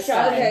gonna use Let's try.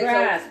 shot Okay, and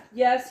grasp. so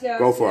yes,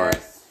 Go for it.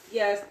 yes,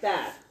 yes,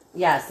 that.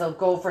 Yeah, so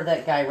go for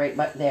that guy right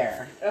but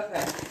there.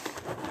 Okay.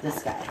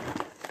 This guy.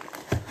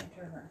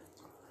 Turn her.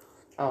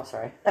 Oh,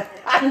 sorry.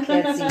 I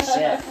can't see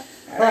shit.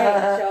 All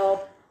right.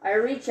 So I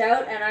reach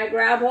out and I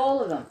grab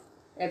hold of them.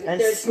 If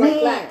And there's like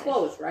smash. that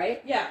close,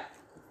 right? Yeah.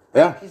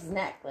 Yeah, His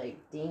neck, like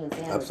demon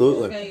sandwich. I'm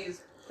absolutely. gonna use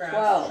grass.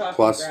 12. shocking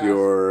Plus grass.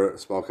 your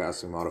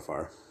spellcasting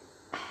modifier.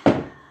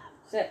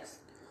 6.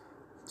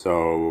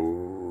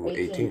 So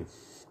 18. 18.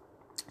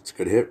 It's a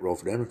good hit. Roll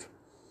for damage.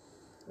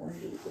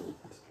 1d8.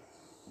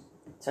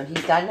 So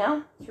he's done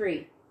now?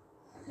 3.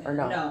 Or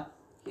no? No,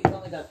 he's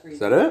only got 3. Is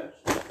that it?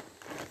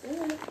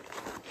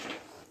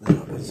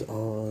 No, it's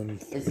on.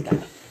 This guy.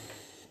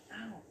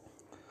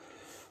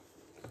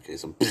 Okay,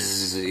 so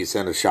bzzz, you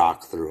send a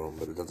shock through him,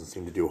 but it doesn't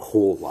seem to do a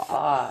whole lot.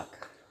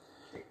 Fuck.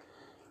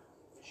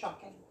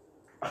 Shocking.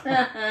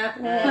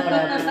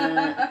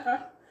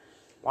 Whatever.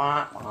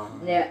 Wah, wah.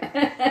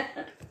 Yeah.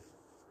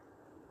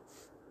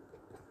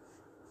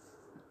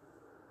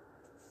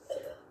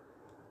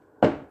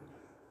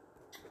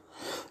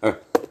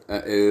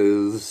 That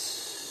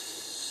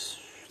is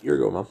your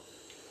go, Mom.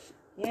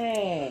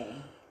 Yay.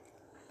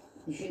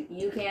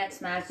 You can't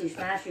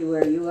smashy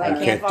where you are.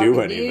 I can't fucking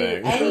do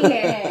anything.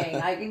 anything.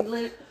 I can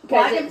well,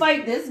 I can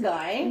fight this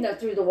guy. No,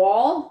 through the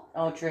wall.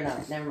 Oh, true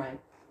enough. Never mind.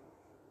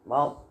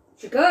 Well,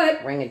 She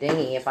could. ring a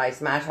dingy if I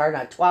smash hard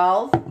on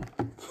 12.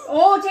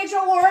 Oh, it takes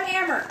your war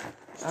hammer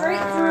straight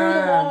through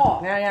the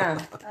wall. Yeah,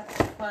 yeah.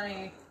 That's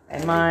funny.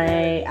 And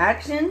my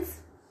actions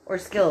or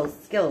skills?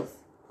 Skills.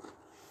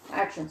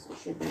 Actions. It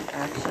should be.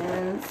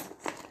 Actions.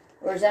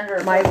 Or is it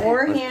under My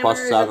equipment? It's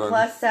Warhammer is a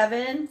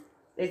 +7. +7.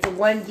 It's a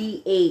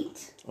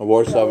 1d8. A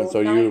war So, 7, so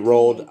you 19.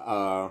 rolled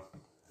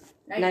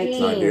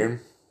 19. 19.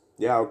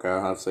 Yeah, okay.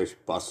 I'll have to say she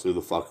busts through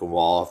the fucking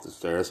wall off the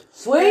stairs.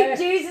 Sweet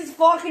Jesus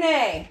fucking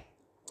A.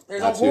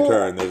 There's That's a hole. your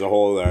turn. There's a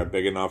hole there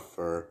big enough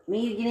for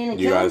Me to get in and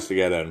you kill guys to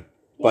get in.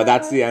 But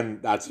that's the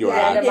end. That's your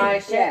Yeah, End of action. my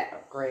Yeah.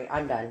 shit. Great,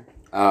 I'm done.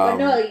 But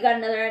no, you got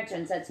another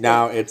entrance. That's good.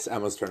 Now it's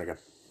Emma's turn again.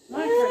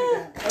 My turn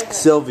again. Okay.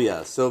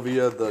 Sylvia,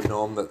 the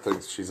gnome that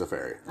thinks she's a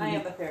fairy. I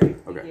am a fairy.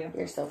 Thank Okay. you.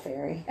 You're so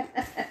fairy.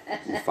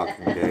 You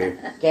fucking gay.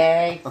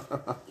 Gay.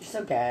 You're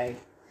so gay.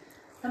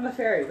 I'm a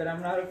fairy, but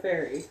I'm not a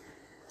fairy.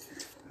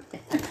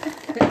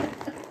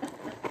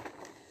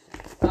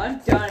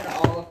 I've done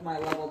all of my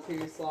level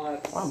 2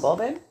 slots. Come on,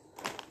 Bulbin.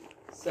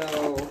 So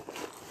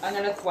I'm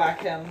gonna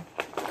thwack him.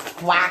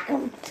 Whack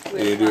him.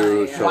 With You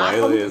do my,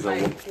 Shillelagh as my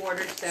a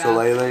quarterstaff.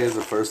 Shillelagh is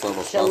a first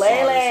level spell slot.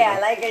 Shillelagh. I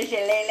like a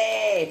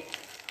shillelagh.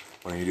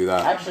 When you do I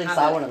that, actually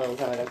saw one of those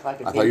at a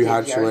fucking I thought you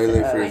had vintage yard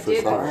Shillelagh sale. for your I first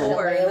did level.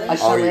 before. A Oh, you got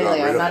shillelagh.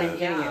 rid I'm of not it. even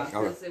kidding you. Yeah,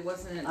 because it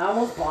wasn't. I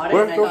almost bought it.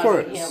 Well, and I go thought for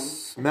it it. was him.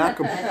 Smack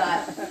him. I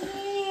thought,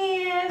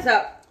 yeah.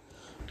 So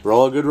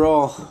Roll a good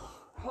roll.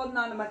 holding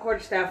on to my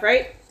quarterstaff,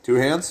 right? 2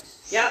 hands.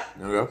 Yep.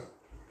 There we go.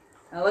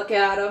 I look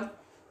at him.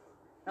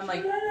 I'm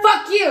like,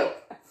 fuck you!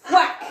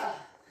 Whack!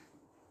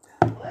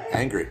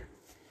 Angry.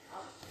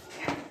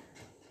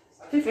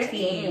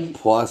 15.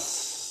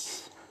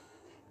 Plus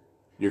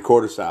your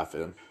quarterstaff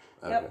in.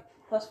 Okay. Yep.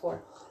 +4.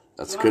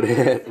 That's a good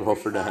hit. Roll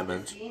for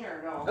damage.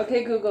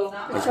 Okay, Google.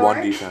 It's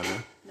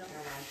 1d10.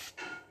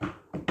 eh?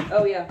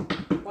 Oh yeah,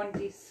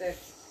 1d6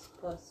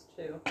 plus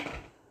 2.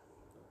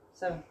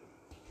 7.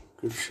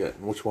 Good shit.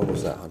 And which one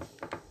was that, hon?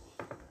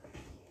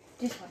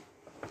 This one.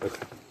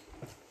 Okay.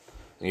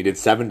 And you did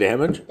 7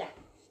 damage? Yeah.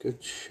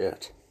 Good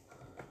shit.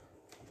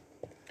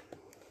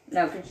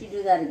 Now, can she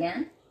do that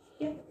again?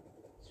 Yeah.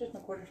 It's just my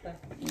quarterstaff.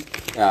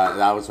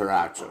 That was her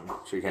action.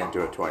 She can't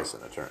do it twice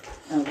in a turn.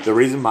 Oh. The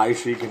reason why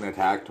she can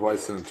attack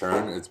twice in a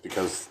turn is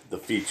because the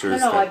features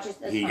No, that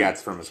that's he fine.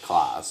 gets from his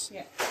class.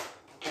 Yeah.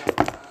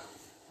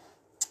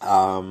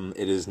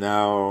 It is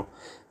now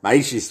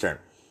Maishi's turn.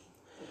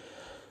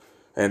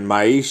 And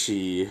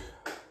Maishi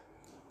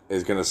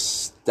is going to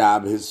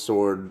stab his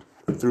sword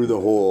through the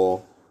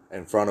hole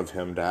in front of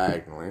him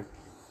diagonally.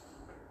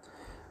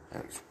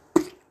 And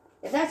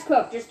If that's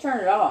cooked, just turn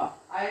it off.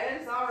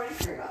 It's already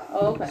screwed up.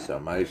 Oh, okay. so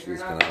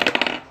Maishi's going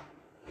to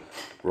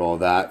roll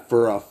that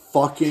for a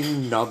fucking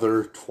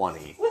another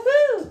 20.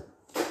 Woohoo!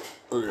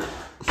 Okay.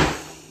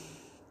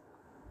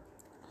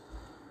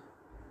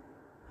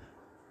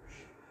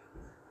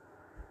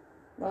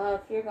 Well,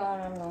 if you're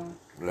going, I'm going.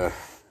 Ugh.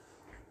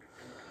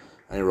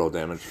 I need roll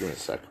damage. Give me a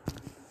sec.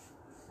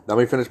 Let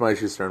me finish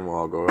Maishi's turn while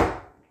I'll go.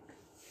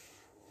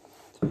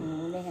 We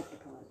may have to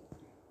pause it.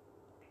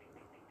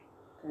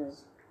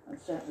 Because I'm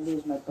starting to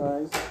lose my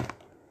buzz.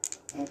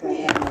 And if I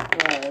have my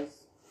buzz,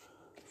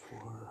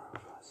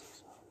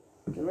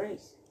 the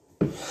race.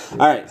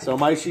 Alright, so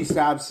Maishi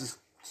stabs his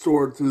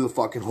sword through the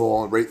fucking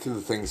hole and right through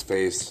the thing's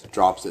face,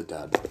 drops it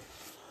dead.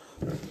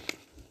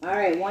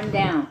 Alright, one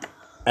down.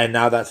 And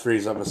now that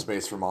frees up a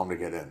space for Mom to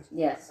get in.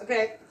 Yes.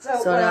 Okay, so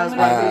So what now I'm it's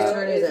gonna my do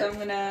turn, is is it? I'm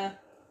gonna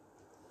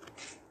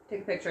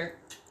take a picture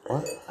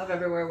What? of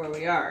everywhere where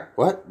we are.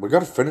 What? We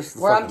gotta finish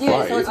the Where I'm fucking doing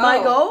fight. so it's my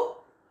Oh. go?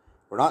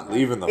 We're not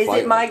leaving the Is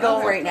fight. it my like go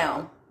that. right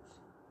now?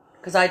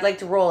 Because I'd like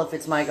to roll if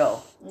it's my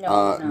go. No,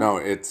 it's not. No,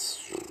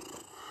 it's...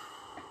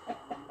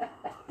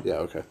 Yeah,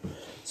 okay.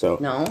 So,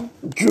 No?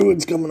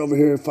 Druid's coming over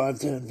here, 5,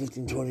 10,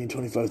 15, 20,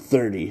 25,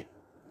 30.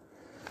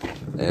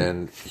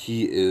 And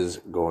he is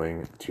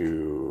going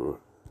to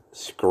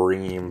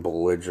scream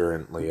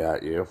belligerently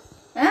at you.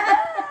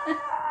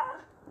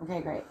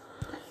 Okay, great.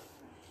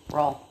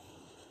 Roll.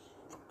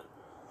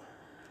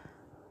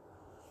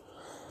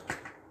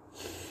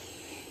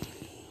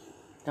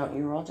 Don't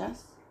you roll,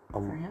 Jess? For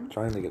him? I'm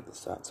trying to get the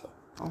stats up.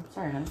 Oh,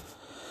 sorry, honey.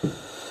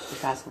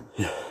 Just asking.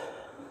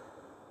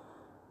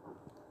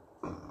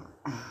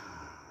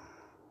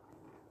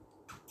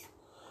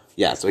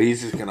 Yeah, so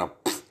he's just gonna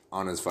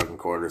on his fucking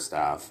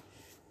quarterstaff.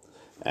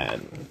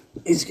 And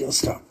he's gonna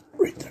stop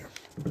right there.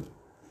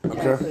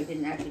 Okay. So it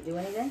didn't actually do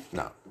anything?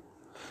 No.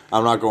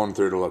 I'm not going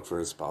through to look for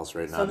his spells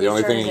right now. So The whose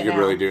only turn thing is he it could now?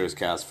 really do is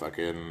cast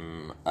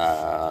fucking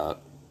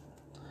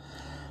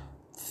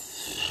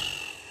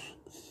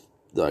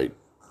like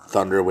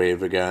Thunder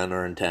Wave again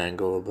or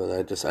Entangle, but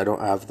I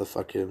don't have the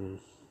fucking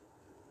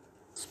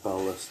spell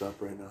list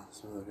up right now,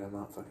 so like I'm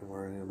not fucking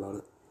worrying about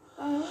it.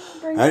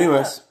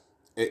 Anyways,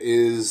 it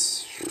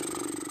is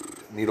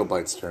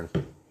Needlebite's turn.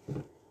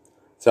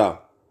 So,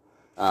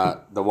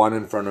 the one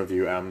in front of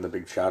you, the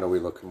big shadowy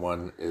looking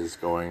one, is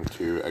going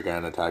to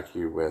again attack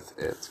you with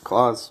its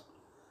claws.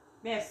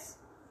 Miss.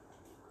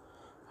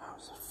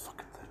 How's the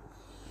fucking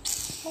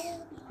thing?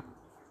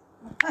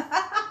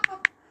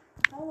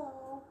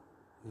 Hello.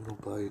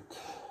 Needlebite.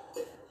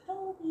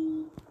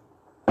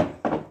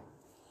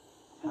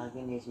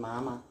 Hugging his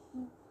mama.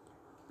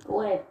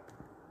 Go ahead.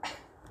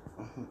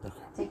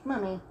 Take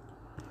mommy.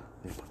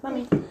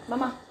 Mommy.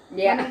 Mama.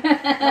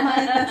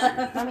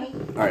 Yeah. Mommy.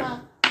 All right. Come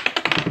on.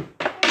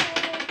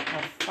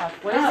 Oh, fuck.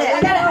 What is Oh, it?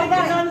 I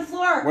got it on the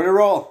floor. Way to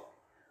roll.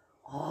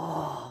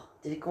 Oh,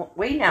 did it go?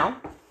 Wait now.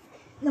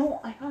 No,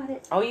 I got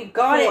it. Oh, you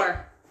got it.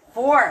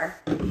 4.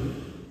 All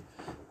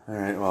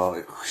right. Well,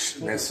 it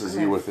misses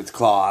you with its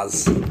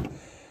claws,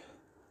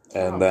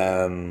 and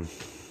then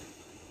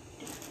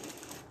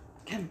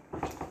Come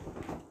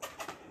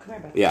here,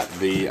 baby. yeah,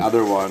 the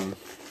other one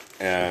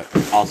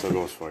also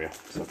goes for you.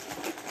 So.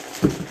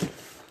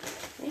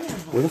 Yeah.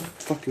 Where the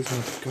fuck is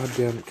my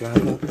goddamn guy?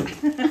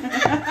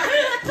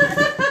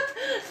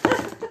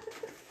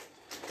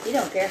 You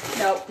don't care.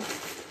 Nope.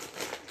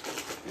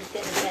 He's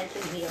getting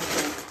attention. He don't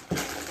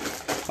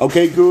care.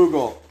 Okay,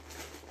 Google.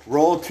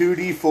 Roll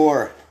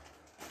 2d4.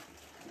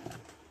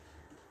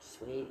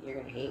 Sweet, you're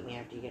gonna hate me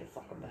after you get a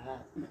fucking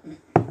bath.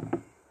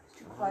 It's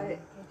too quiet.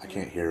 I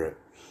can't hear it.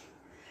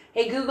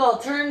 Hey Google,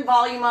 turn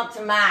volume up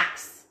to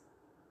max.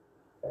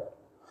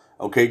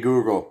 Okay,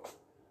 Google.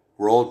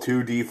 Roll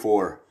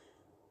 2d4.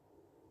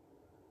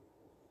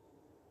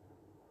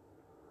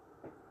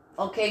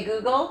 Okay,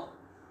 Google,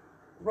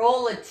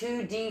 roll a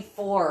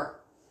 2d4.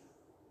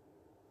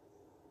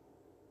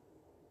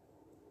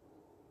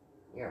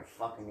 You're a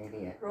fucking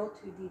idiot. Roll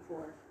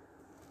 2d4.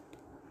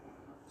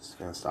 It's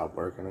gonna stop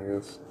working, I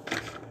guess.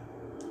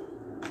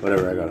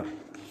 Whatever, I got it.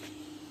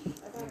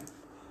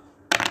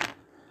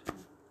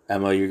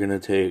 Emma, you're gonna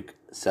take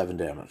 7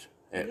 damage.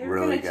 It You're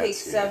really gonna take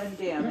gets you. 7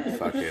 damage.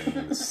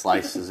 Fucking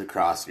slices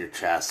across your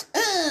chest.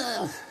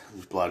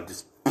 Blood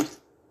just.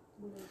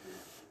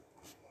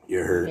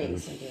 You're Maybe hurting.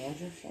 some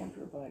dandruff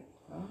shampoo, but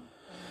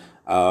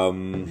huh?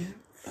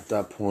 At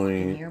that An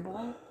point,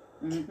 earball?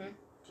 Mm-hmm.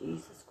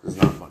 Jesus there's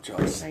Christ. not much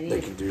else I they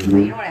need- can You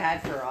do. know what I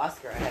had for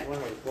Oscar? I had one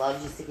of those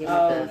gloves just to give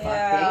Oh, with the fuck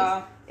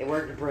yeah. things. It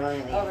worked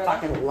brilliantly. Oh, really?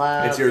 Fucking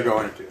love It's your it.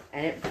 going to.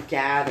 And it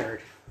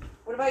gathered.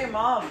 What about your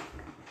mom?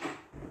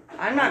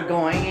 I'm not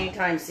going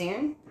anytime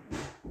soon.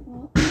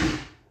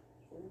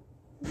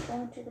 He's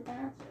going to the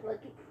bathroom.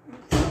 Like,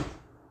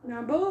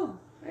 No, boo.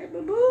 Hey,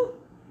 boo boo.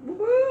 Boo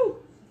boo.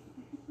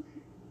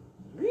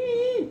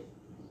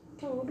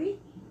 Toby.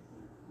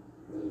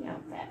 You know,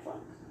 fat fuck.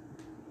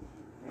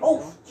 There you Oh,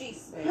 go.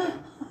 jeez. There you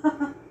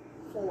go.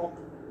 Full.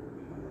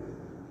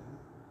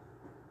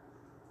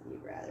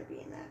 You'd rather be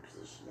in that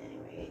position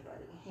anyway, hey,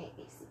 buddy. Hey,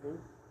 Casey boo.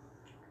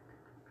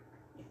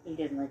 he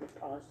didn't like it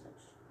paws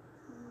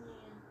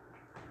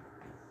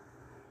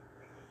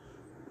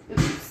touched.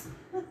 Oops.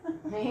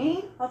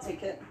 Hey? I'll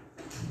take it.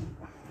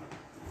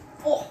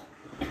 Oh.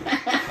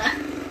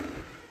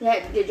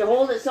 Yeah, did you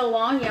hold it so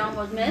long you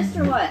almost missed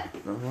or what?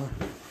 No.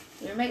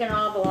 You're making an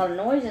awful lot of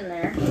noise in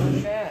there. Oh,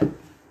 shit.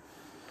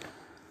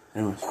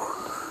 Anyways.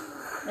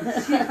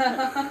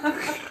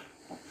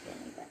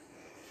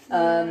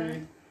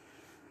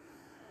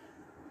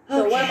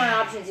 So what are my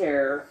options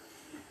here?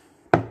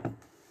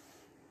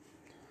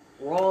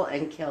 Roll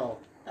and kill.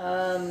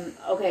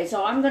 Okay,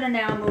 so I'm gonna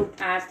now move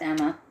past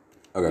Emma,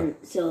 Okay. or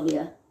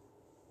Sylvia,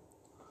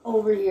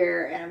 over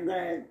here, and I'm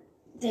gonna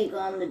take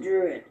on the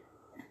druid.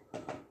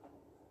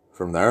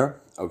 From there?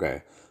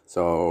 Okay.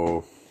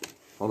 So,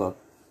 hold on.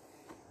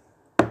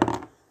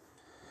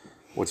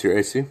 What's your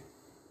AC?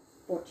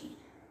 14.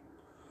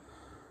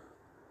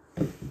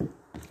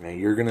 Now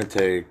you're gonna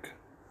take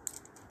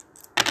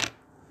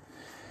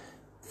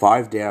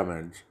 5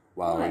 damage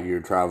while Why? you're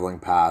traveling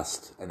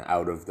past and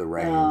out of the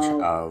range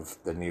Oh. of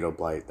the needle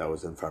blight that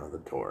was in front of the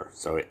door.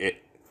 So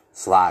it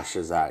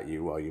slashes at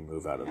you while you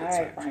move out of its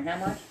Alright, range. fine.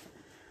 How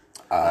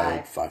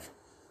much? 5.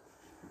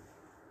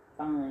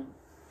 Fine.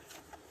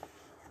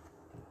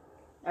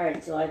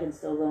 Alright, so I can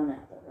still go now,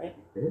 though, right?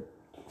 Mhm.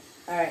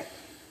 Alright.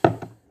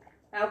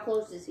 How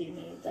close is he to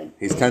me? Like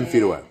He's 10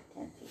 feet away.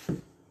 10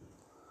 feet.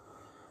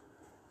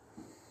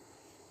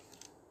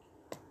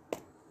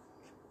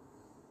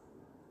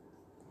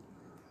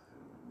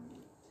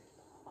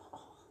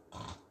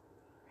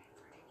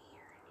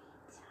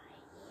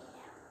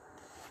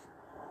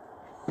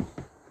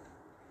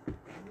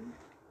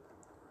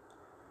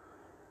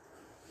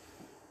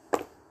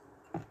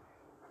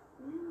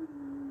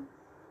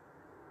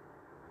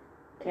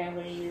 Okay, I'm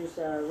going to use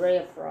Ray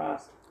of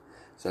Frost.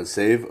 Is that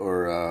save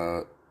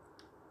or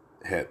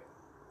hit?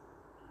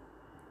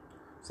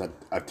 Is that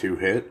a 2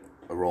 hit?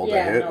 A roll to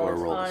hit or a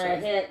roll to on a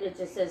save? hit, it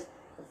just says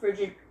a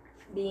frigid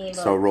beam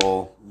So of...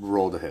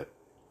 roll to hit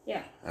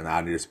Yeah. and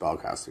add your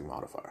spellcasting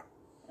modifier,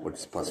 which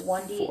is plus so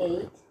 1d8. 4. Where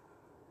would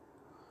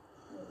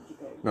you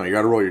go? No, you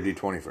got to roll your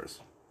d20 first.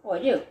 Oh, I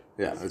do?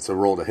 Yeah, it's a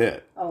roll to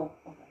hit Oh,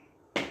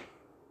 okay.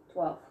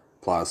 12.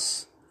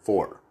 plus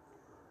 4,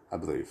 I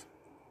believe.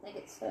 I think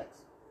it's 6.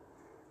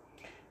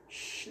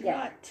 Shut.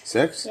 Yeah.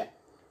 6? Yeah.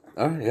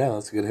 All right, yeah,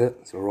 that's a good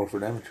hit. So roll for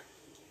damage.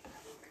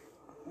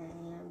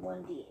 And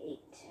 1d8.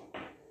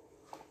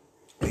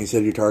 And you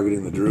said you're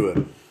targeting the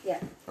druid. Yeah.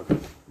 Okay.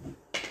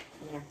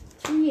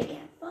 3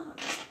 again. Fuck.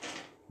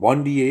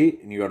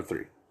 1d8 and you got a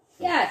 3.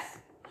 Yes.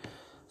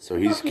 So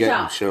he's Fuck you getting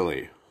up.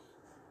 chilly.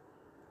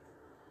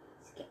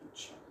 It's getting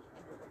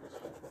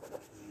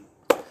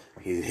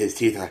chilly. His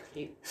teeth are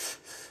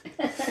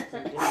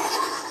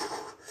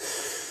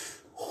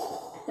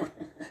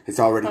It's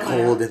already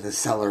cold in the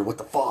cellar. What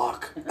the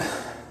fuck?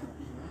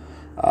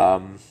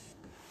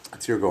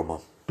 It's your go,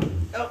 Mom.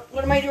 Oh,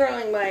 what am I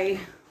doing? My.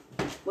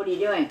 What are you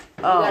doing?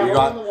 Oh. You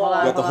got got, a hole in the you wall.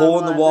 got the Hold on, hole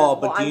in the hold on.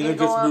 wall, Well, but I'm Dina gonna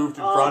just go moved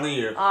in front of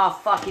you. Oh,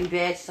 fucking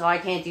bitch! So I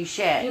can't do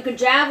shit. You could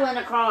javelin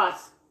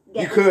across.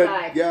 Get You this could.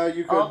 guy. Yeah,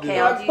 you could Okay,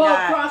 do I'll that. do Bow,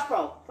 that.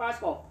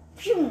 crossbow.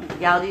 Phew.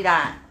 Yeah, I'll do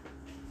that.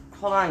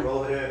 Hold on.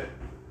 Roll it.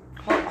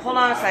 Hold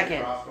on a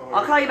second.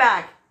 I'll call you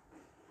back.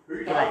 Who are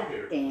you talking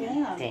to?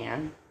 Damn.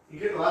 Dan. You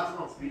get the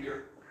laptop on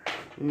speaker.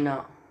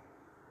 No.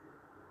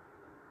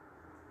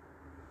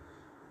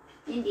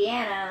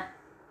 Indiana.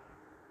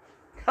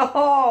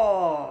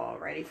 Oh,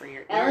 ready for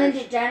your Ellen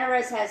ears.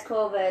 DeGeneres has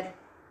COVID.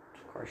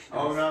 Of course she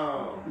Oh does.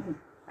 no.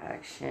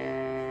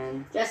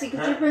 Action. Jesse,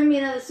 could you bring me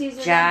another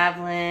Caesar?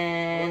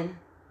 Javelin.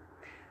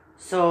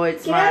 So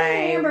it's Get out of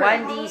my here, Amber.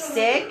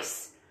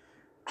 1d6.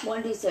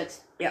 1d6.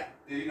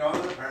 Do you know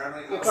that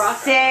apparently? You're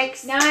cross-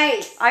 6.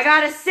 Nice. I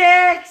got a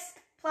 6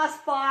 plus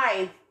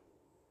 5.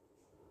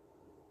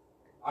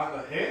 On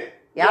the hit?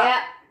 Yep.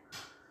 Yeah.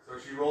 So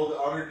she rolled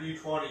on her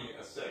d20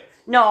 a 6.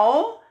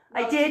 No,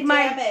 I What's did the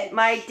my damage?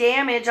 my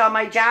damage on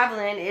my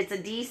javelin. It's a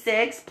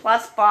d6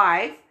 plus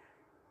 5.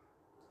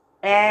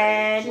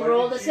 And She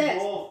rolled a 6.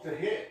 Roll to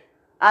hit?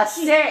 a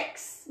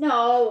 6.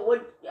 No,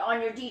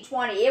 on your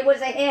d20. It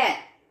was a hit.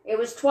 It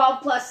was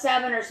 12 plus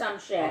 7 or some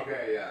shit.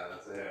 Okay, yeah,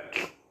 that's a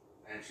hit.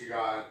 And she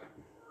got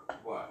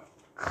what?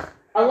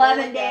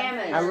 11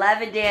 damage.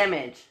 11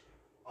 damage.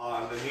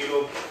 On the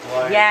needle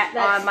blood. Yeah,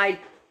 That's- on my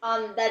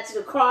That's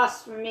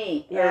across from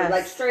me. Yes. Or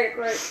like straight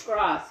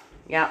across.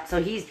 yeah.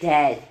 So he's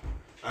dead.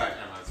 Alright,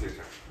 Emma, it's your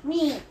turn.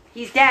 Me.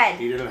 He's dead.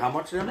 He did it how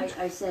much damage?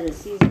 I said a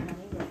Caesar.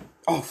 Honey.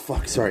 Oh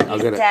fuck, sorry, I'll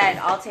He's get it. dead.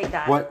 I'll take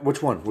that. What?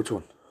 Which one? Which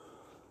one?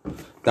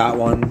 That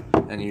one,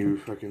 and you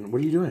fucking.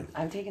 What are you doing?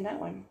 I'm taking that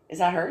one. Is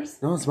that hers?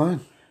 No, it's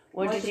mine.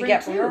 What Why'd did you you bring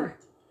get from two? her?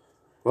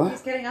 What?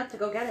 He's getting up to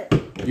go get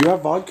it. You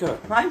have vodka.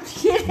 I'm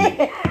kidding.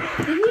 Did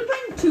he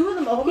bring 2 of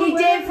them over? He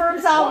with did him? for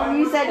himself when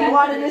you said he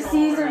wanted a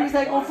Caesar. He's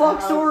like, well,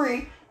 fuck,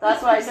 sorry.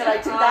 That's why I said I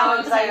took that one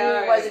because I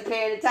knew he wasn't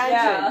paying attention.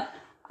 Yeah.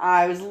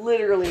 I was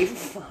literally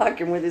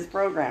fucking with his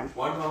program.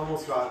 One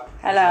almost got.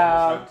 Hello.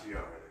 almost empty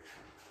already.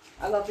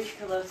 I love these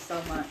pillows so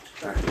much.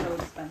 They're so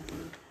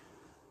expensive.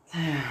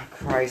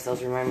 Christ,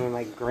 those remind me of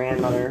my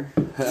grandmother.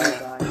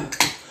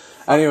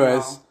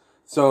 Anyways,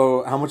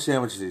 so how much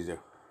damage did you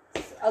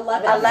do?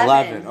 11.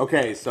 11.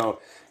 Okay, so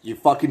you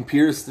fucking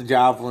pierced the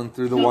javelin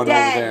through the He one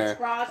dead. over there,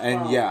 Crossbow.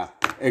 and yeah,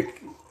 it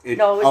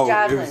No, it was It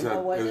javelin. was a,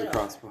 Oh, was it was a it?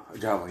 crossbow. A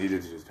javelin. You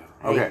did use javelin.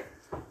 Okay,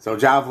 so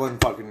javelin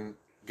fucking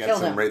gets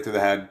Killed him him. right through the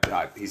head.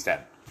 He's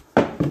dead.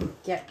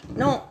 Yeah.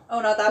 No.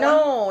 Oh, not that one?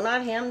 No,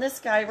 not him. This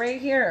guy right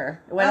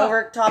here. It went Oh.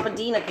 over top of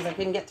Dina because I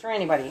couldn't get through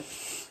anybody.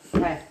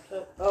 Okay.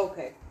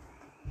 Okay.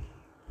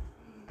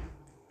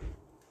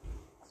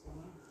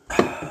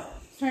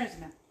 Turn it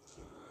now.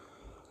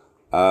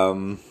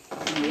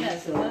 Yeah,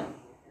 Isn't it?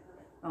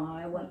 Oh,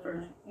 I went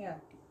first. Yeah.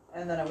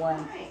 And then it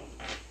went.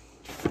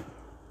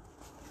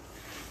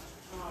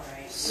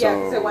 So Yeah,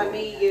 because it went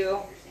me, you.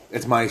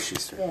 it's my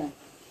Schuster. Yeah.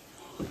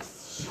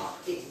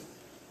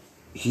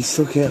 He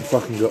still can't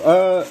fucking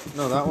go.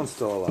 No, that one's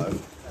still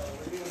alive.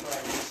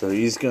 So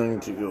he's going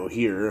to go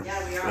here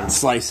and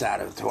slice at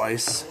it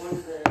twice.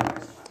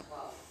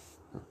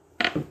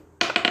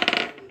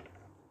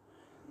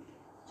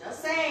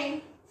 Just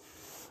saying.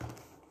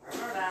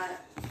 Remember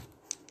that.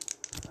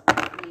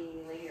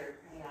 Maybe later,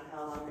 depending on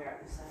how long they're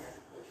at the center,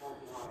 which won't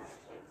be long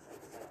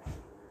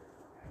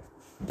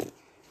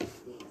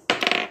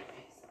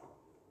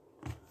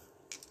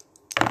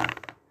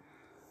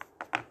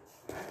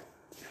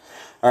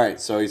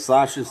Alright, so he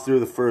slashes through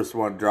the first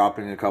one,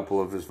 dropping a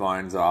couple of his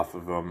vines off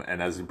of him,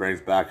 and as he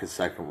brings back his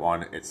second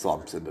one, it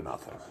slumps into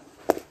nothing.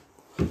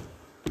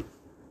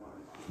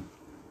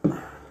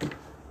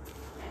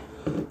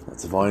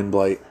 That's a vine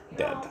blight,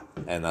 dead.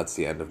 And that's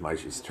the end of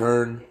Maishi's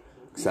turn,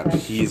 except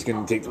he's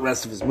going to take the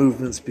rest of his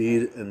movement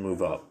speed and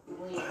move up.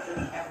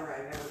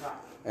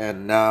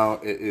 And now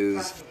it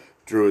is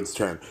Druid's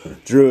turn.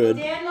 Druid.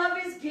 Dan love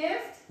his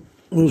gift?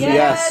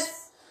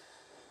 Yes.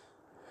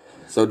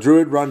 So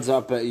Druid runs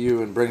up at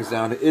you and brings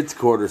down its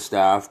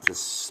quarterstaff to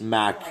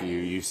smack you.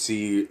 You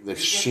see the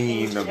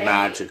sheen of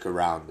magic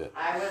around it.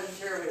 I wasn't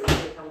sure if it was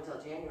going to come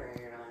until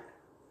January or not.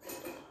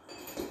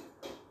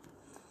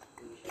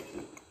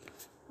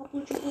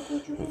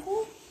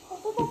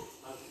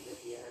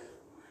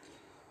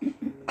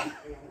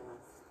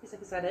 He's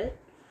like, is that it?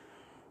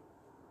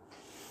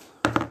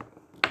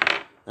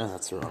 Oh,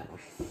 that's the wrong one.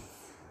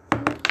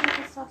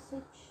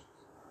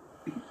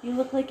 You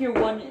look like you're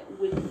one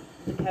with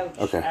the couch,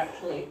 Okay.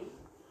 actually.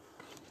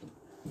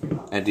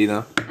 And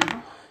Dina,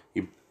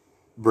 he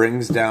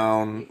brings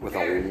down with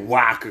a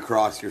whack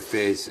across your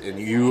face, and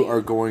you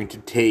are going to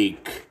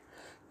take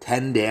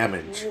 10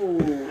 damage.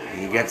 And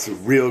he gets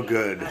real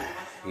good.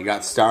 You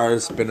got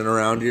stars spinning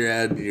around your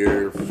head.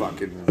 You're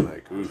fucking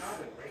like,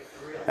 oof.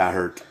 That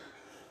hurt.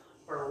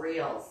 For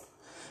reals.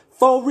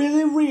 For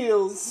really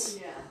reals.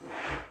 Yeah.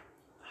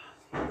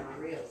 For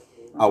reals,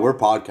 dude. Oh, we're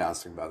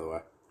podcasting, by the way.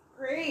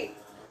 Great.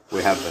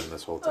 We have been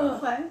this whole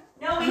time. What?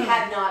 No, we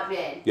have not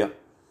been. Yep.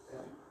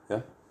 Yeah.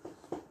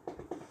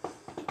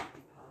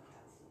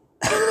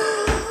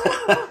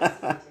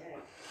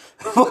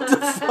 What the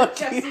fuck?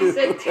 Jesse's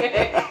a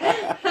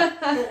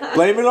dick.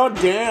 Blame it on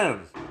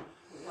Dan.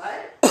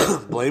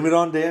 What? Blame it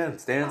on Dan.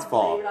 It's Dan's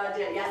fault. Blame it on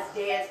Dan. Yes,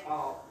 Dan's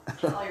fault.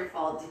 It's all your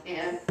fault,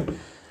 Dan.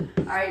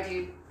 Alright,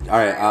 dude. All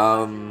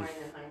right.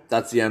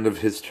 That's the end of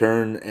his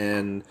turn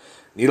and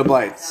needle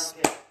bites. Sounds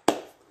good.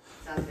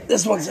 Sounds good.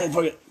 This one's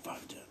fuck it.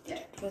 Yeah,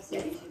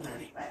 yeah, you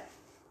too,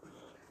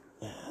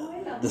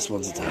 but- This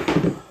one's a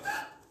time.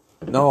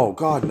 No,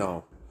 God,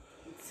 no.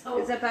 So,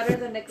 Is it better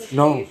than Nicolas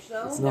No, Cage,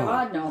 though? it's not.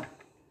 God, no.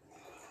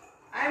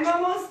 I'm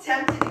almost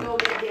tempted to go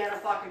get Dan a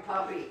fucking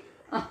puppy.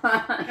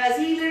 Because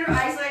he literally,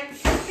 I was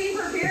like, just be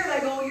prepared. I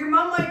go, your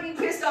mom might be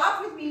pissed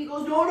off with me. He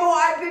goes, no,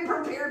 I've been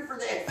prepared for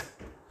this.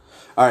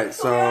 All right,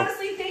 So he so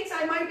honestly thinks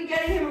I might be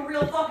getting him a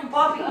real fucking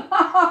puppy.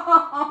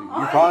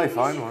 you probably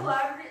find one.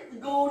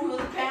 Go to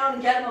the pound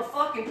and get him a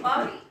fucking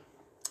puppy.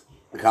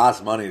 It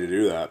costs money to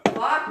do that.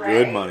 Fuck, right?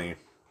 Good money.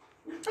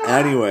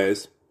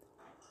 Anyways,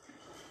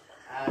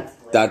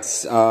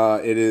 that's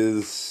it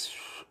is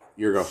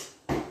your go.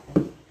 Oh my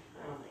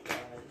god.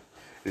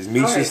 It is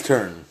Misha's Alright.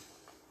 turn.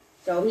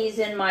 So he's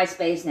in my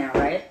space now,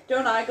 right?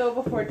 Don't I go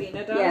before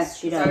Dina does? Yes,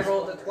 she 'Cause does. I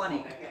rolled a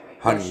 20.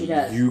 Honey, she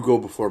does. you go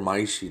before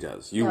She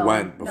does. You No,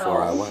 went before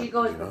no, I went. She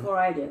goes you know? before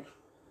I do.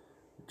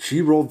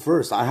 She rolled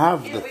first. I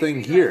have the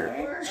thing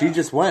here. She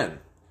just went.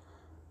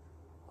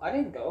 I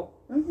didn't go.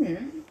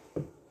 Mm-hmm.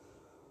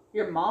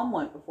 Your mom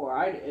went before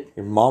I did.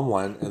 Your mom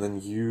went, and then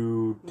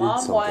you did Mom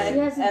something. went,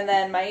 Yes. and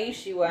then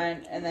Maishi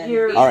went, and then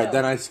You're- Dina All right,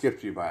 then I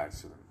skipped you by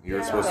accident. You were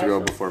Yeah, supposed to go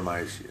okay. before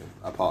Maishi.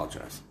 I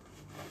apologize.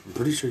 I'm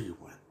pretty sure you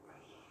went.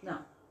 No.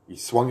 You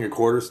swung your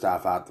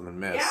quarterstaff at them and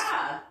missed.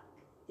 Yeah.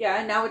 Yeah,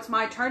 and now it's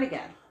my turn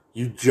again.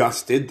 You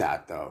just did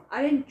that, though.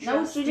 I didn't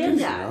No, just she do didn't.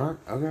 Did you that. not?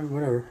 Okay,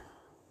 whatever.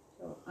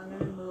 So I'm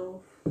gonna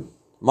move.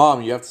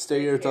 Mom, you have to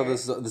stay here until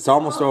this. It's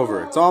almost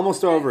over. It's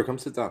almost over. Come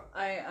sit down.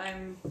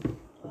 I'm.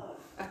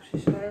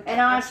 Actually, should I?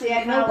 And honestly, I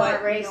Actually, kind of want to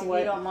what? race You know if what?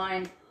 you don't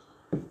mind.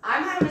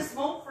 I'm having a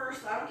smoke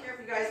first. I don't care if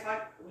you guys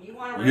fuck. You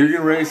want to race? You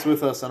can race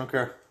with us. I don't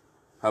care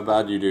how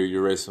bad you do.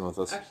 You're racing with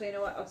us. Actually, you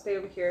know what? I'll stay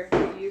over here.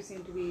 You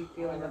seem to be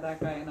dealing with that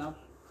guy enough.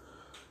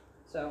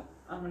 So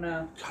I'm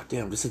gonna. God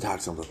damn, just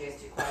attack something. Okay,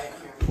 it's too quiet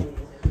here.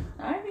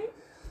 Alright.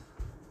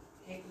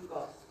 Hey,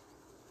 Google.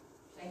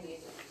 Play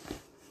music.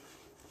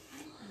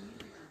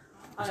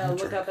 I'm gonna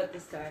look up at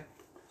this guy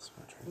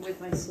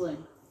with my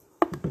sling.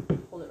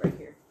 Hold it right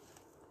here.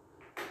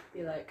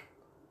 Be like,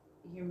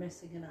 you're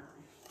missing an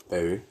eye.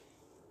 Baby.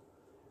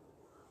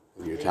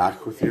 If you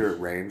attack with your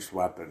ranged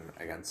weapon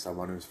against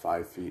someone who's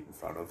 5 feet in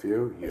front of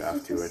you, you It's have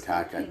just to a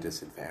attack sling. at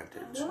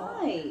disadvantage.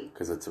 Why?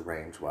 Because it's a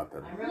ranged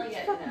weapon. I'm really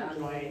getting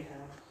annoyed.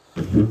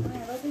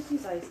 Alright, let's just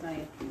use ice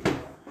knife.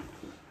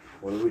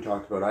 What have we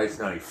talked about? Ice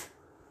knife.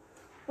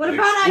 What It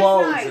about ice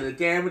explodes knife? and it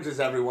damages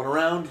everyone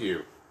around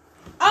you.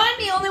 I'm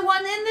the only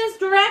one in this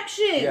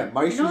direction. Yeah,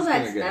 Maishi's You know gonna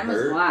that's get Emma's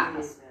hurt.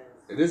 glass.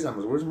 It is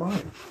Emma's. Where's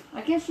mine?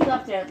 I guess she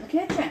left it in the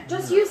kitchen.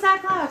 Just use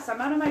that glass. I'm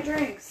out of my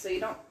drinks, so you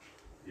don't.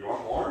 You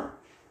want more?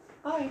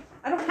 Oh,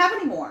 I don't have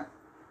any more.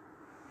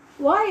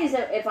 Why is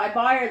it if I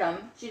buy her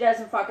them, she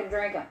doesn't fucking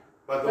drink them?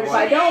 But But if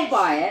I don't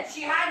buy it,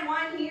 She had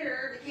one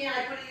here. The can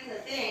I put it in the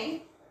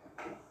thing.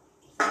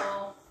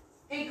 So,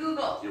 hey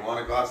Google. Do you want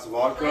a glass of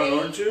vodka Play and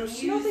orange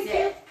juice? No big music.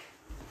 deal.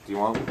 Do you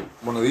want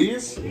one of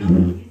these? Are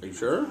you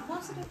sure?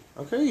 Positive.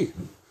 Okay.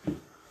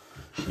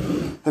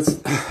 That's.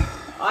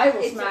 I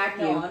will It's smack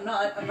no, you. I'm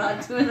not. I'm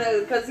not doing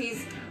it because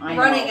he's I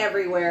running know.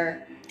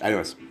 everywhere.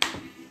 Anyways,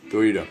 do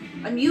what you do.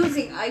 I'm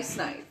using ice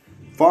knife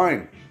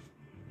Fine.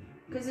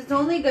 because it's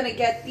only gonna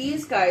get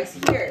these guys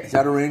here. Is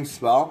that a ranged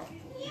spell?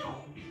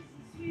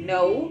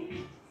 No,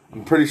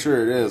 I'm pretty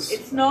sure it is.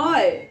 it's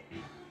not.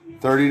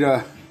 30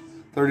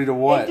 to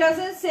what? It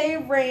doesn't say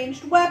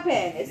ranged weapon.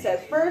 It says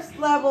first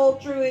level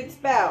druid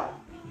spell.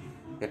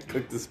 Yeah,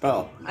 click the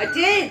spell. I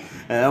did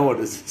And then what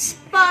is this?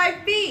 5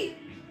 feet.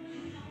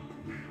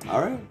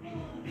 Alright.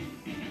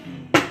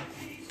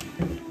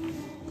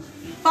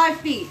 5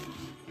 feet.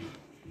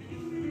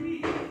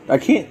 I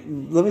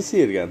can't. Let me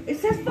see it again. It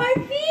says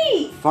 5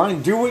 feet.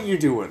 Fine, do what you're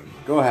doing.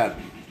 Go ahead.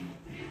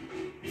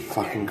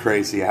 Fucking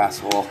crazy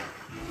asshole.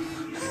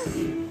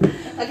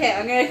 Okay,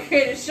 I'm gonna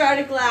create a shard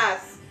of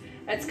glass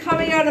that's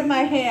coming out of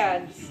my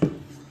hands,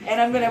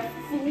 and I'm gonna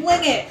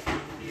fling it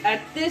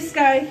at this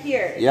guy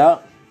here. Yeah.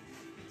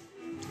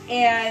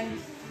 And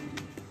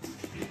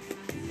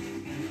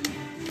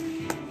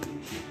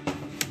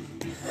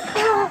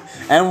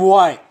And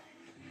what?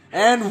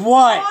 And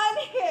what? on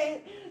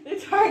hit, the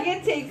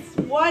target takes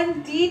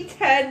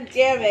 1d10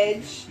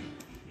 damage,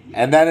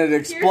 And then it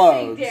piercing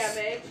explodes.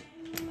 damage.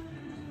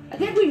 I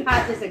think we've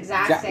had this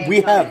exact Yeah, same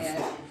we time.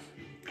 have.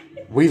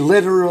 We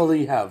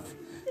literally have.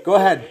 Go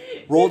ahead.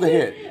 Roll the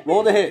hit.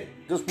 Roll the hit.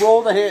 Just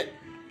roll the hit.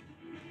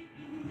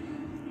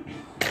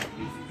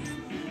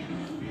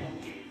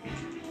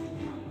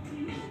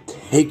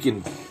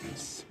 Taken.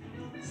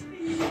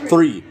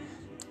 3.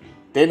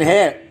 Didn't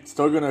hit.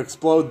 Still gonna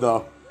explode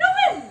though. No,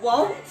 it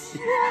won't.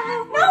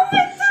 No,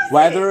 it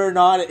Whether or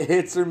not it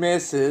hits or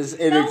misses,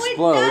 it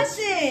explodes.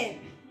 It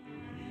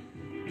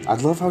doesn't. I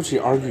love how she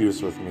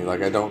argues with me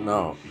like I don't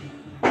know.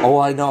 Oh,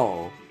 I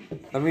know.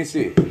 Let me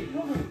see.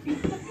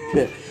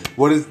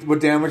 What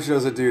damage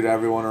does it do to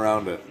everyone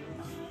around it?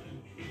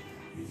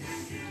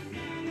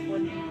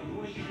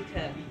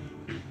 1d10.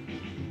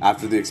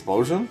 After the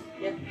explosion?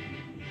 Yeah.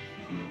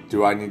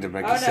 Do I need to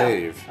make a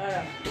save? Oh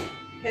no.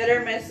 Hit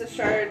or miss, the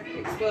shard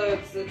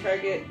explodes. The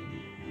target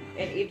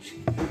and each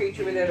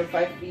creature within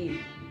 5 feet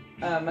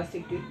must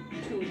take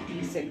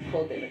 2d6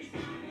 cold damage.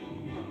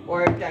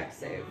 Or a dex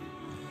save.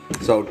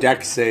 So,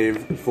 dex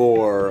save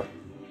for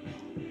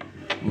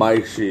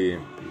Maishi.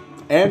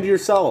 And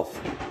yourself.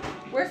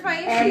 Where's my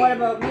And what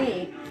about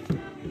me?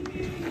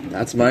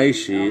 That's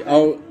Maishi.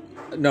 Oh,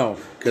 no,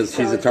 because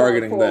she's it's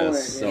targeting going forward,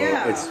 this. So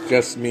yeah. it's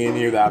just me and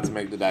you that have to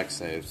make the dex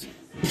saves.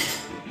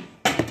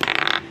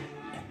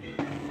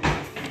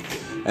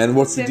 And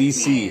what's the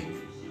DC?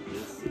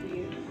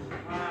 DC.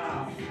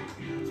 Wow.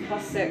 It's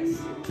plus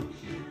 6.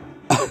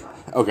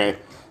 Okay,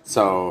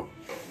 so...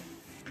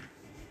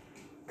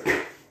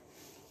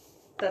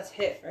 That's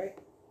hit, right?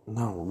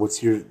 No,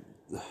 what's your...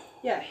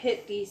 Yeah,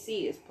 hit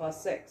DC is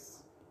plus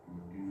 6.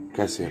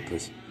 Can I see it,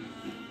 please?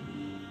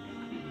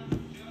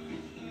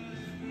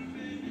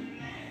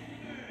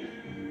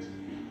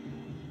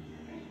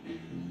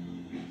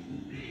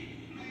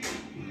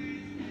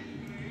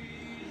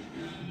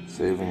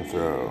 Saving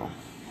throw.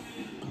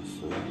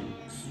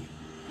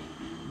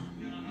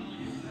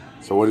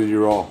 So what did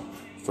you roll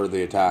for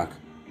the attack?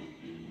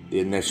 The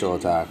initial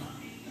attack?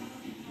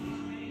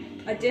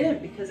 I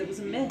didn't because it was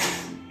a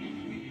miss.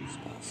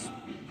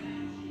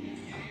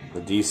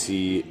 The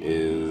DC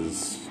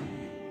is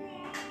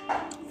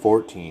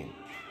 14.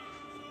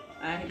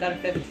 I got a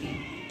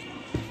 15.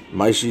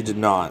 Maishi did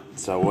not.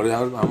 So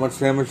how much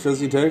damage does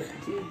he take?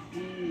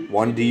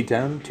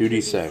 1d10?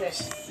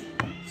 2d6.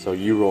 So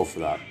you roll for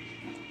that.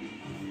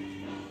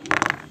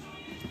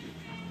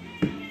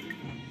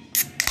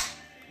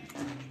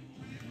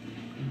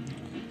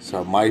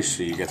 So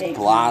Maishi gets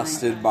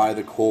blasted by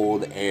the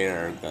cold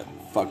air that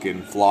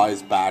fucking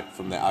flies back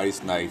from the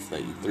ice knife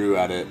that you threw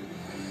at it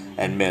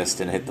and missed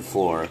and hit the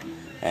floor.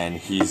 And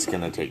he's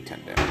gonna take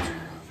 10 damage.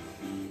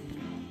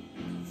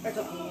 I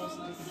don't know what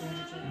else to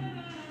damage.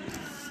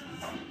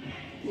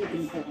 You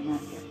can put them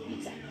up here.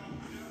 Exactly.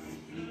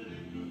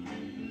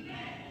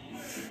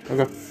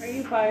 Okay. Are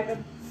you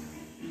vibing?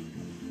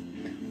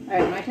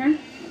 Alright, my turn?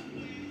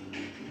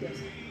 Yes.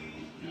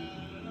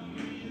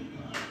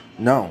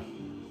 No.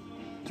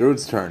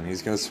 Druid's turn.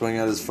 He's gonna swing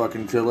out his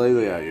fucking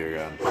shillelagh at you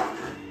again.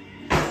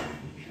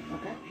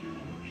 Okay.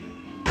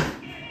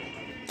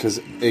 Because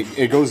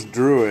it goes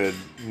Druid,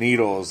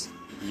 Needles,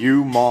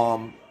 you,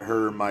 Mom,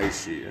 her,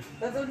 Maishi.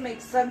 That doesn't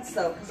make sense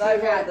though, because I I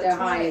got rolled the the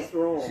highest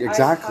roll.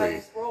 Exactly.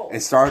 highest roll.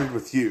 It started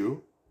with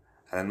you,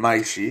 and then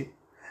Maishi,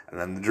 and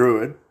then the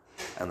Druid,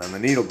 and then the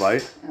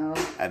Needlebite, Oh.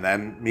 and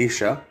then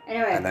Misha,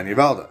 Anyway. and then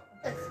Yvelda.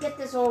 Let's get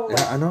this over with.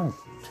 Yeah, I know.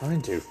 I'm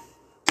trying to.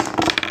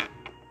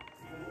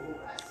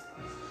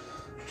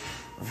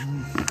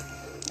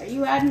 Are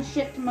you adding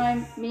shit to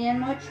my man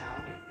much?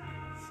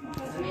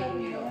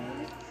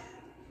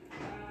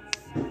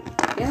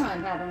 Yeah,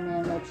 I'm having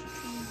man much.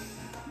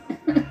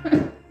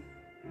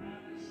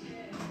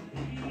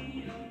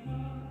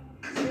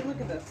 See,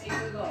 look at this.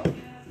 Here we go.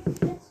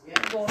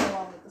 I'm going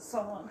along with the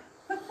song.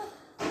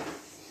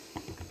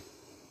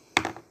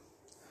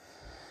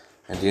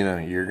 And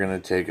Dina, you're gonna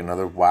take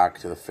another whack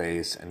to the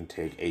face and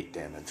take 8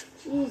 damage.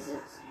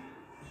 Jesus.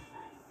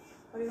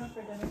 What do you want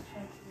for damage?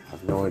 I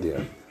have no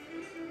idea.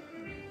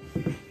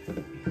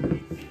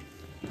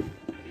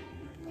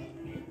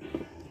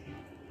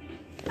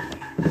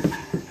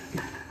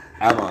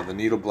 Emma, the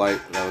needle blight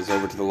that was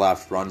over to the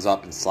left, runs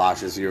up and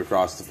slashes you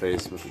across the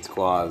face with its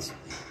claws.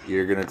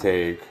 You're gonna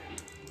take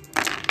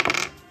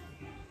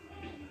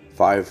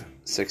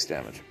 6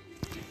 damage.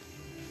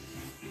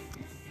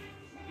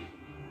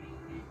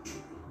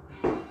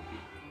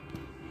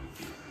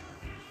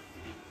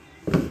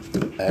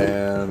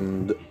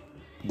 And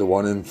the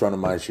one in front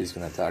of Maishi's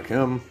gonna attack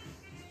him.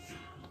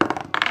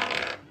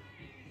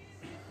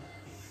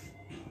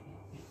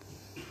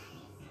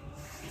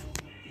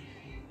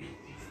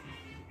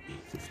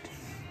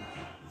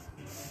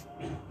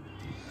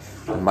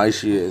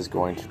 Maishi is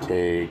going to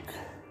take...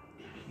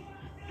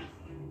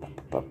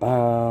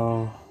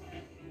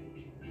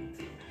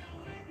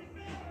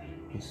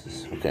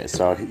 Okay,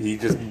 so he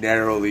just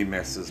narrowly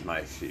misses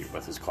Maishi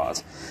with his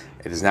claws.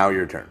 It is now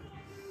your turn.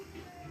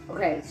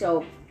 Okay,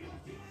 so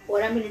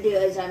what I'm going to do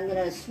is I'm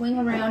going to swing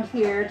around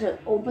here to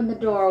open the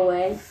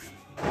doorway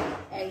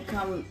and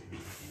come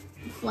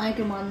flank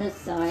him on this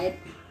side.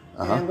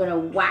 And I'm going to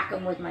whack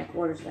him with my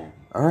quarterstaff.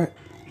 Alright,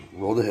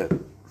 roll the hit.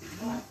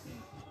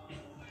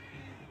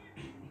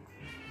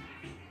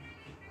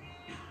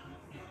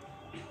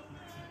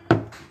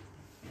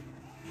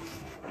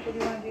 What do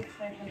you want to do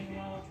tonight when you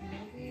want to watch a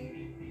movie?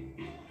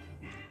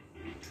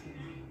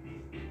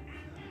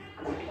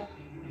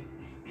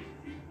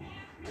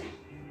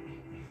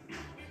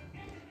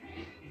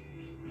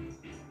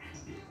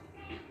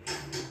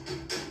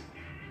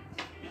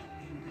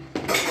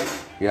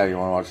 Yeah, you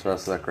want to watch the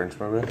rest of that Grinch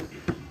movie?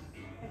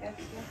 I guess.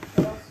 Yeah.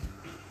 What else?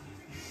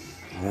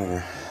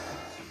 Whatever.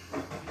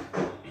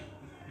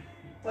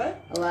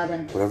 What?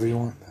 11. Whatever you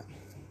want.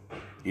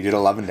 You did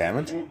 11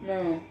 damage?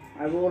 No,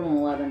 I rolled an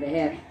 11 to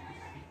hit.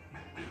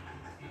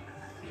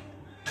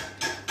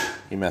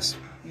 You missed.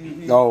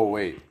 Oh,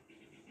 wait.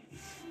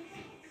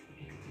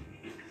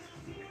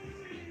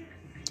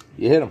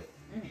 You hit him.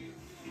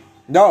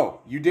 No,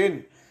 you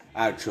didn't,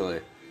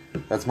 actually.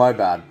 That's my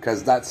bad.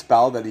 Because that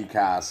spell that he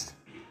cast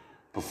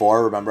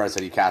before, remember I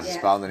said he cast a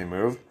spell and then he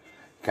moved?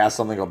 He cast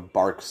something called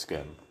Bark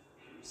Skin.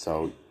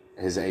 So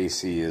his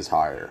AC is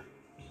higher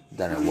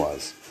than it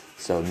was.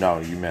 So no,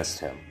 you missed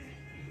him.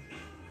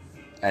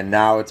 And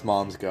now it's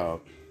Mom's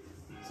go.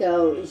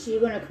 So is she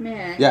gonna come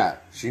in? Yeah,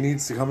 she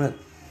needs to come in.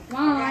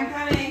 Come on. I'm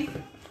coming.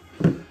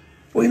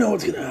 We know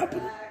what's gonna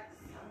happen.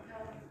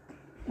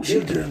 She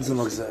turns and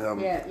looks at him.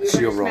 Yeah, you're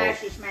She'll gonna roll.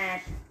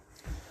 smash.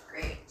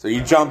 Great. So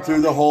you jump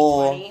through the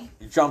hole. 20.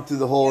 You jump through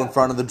the hole in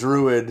front of the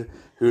druid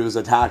who's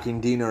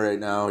attacking Dina right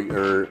now,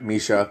 or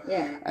Misha.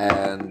 Yeah.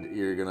 And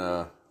you're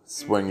gonna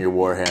swing your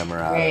warhammer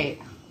at Great.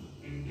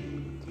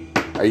 him.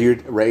 Are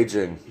you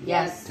raging?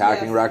 Yes.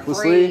 Attacking Yes.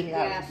 recklessly? Free.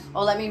 Yes.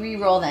 Oh, let me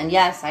re-roll then.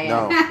 Yes, I am.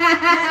 No. Okay,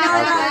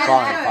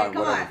 fine,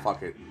 Come whatever. on.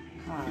 Fuck it.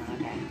 Oh,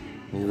 okay.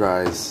 You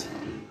guys,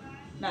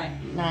 9.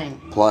 9.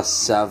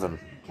 +7.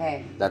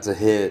 Okay. That's a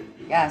hit.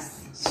 Yes.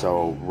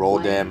 So roll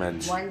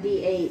damage.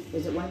 1d8.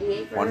 Is it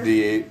 1d8 for her?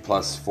 1d8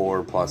 plus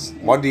 4 plus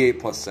 1d8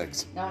 plus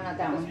 6. No, not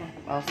that one.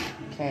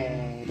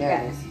 Okay. There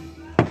Yeah. it is.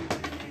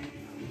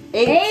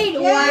 8. 8!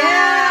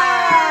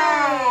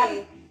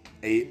 Wow!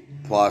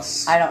 8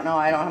 plus I don't know.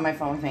 I don't have my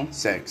phone with me.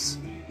 6.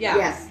 Yeah.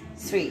 Yes.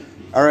 Sweet.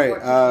 All right.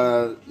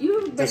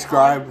 You've been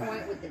Describe- on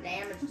point with the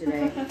damage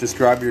today.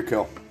 Describe your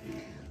kill.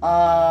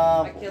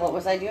 What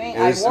was I doing?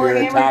 I Is you're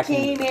warhammer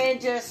attacking- came in,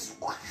 just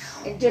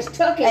It just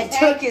took his And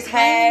took his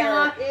head, or,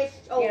 off his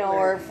shoulder.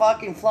 or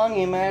fucking flung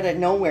him out of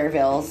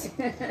nowherevilles.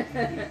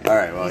 All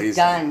right. Well, he's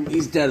done.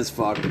 He's dead as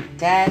fuck.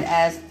 Dead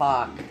as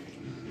fuck.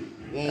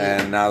 Yay.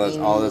 And now that's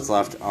all that's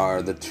left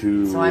are the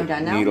 2 So I'm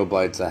done now? needle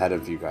blights ahead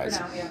of you guys.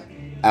 For now, yeah.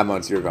 Emma,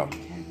 it's your go.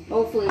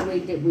 Hopefully we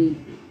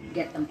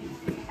get them.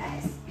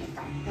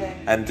 Okay.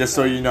 And just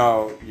so you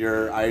know,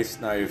 your ice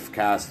knife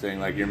casting,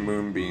 like your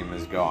moonbeam,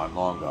 is gone,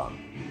 long gone.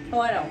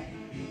 Oh, I know.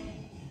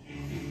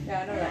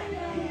 Yeah, I know that.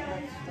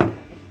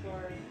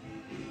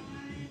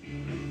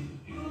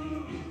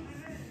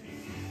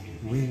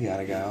 We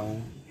gotta go.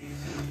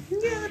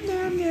 Yum,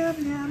 yum, yum,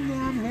 yum, yum,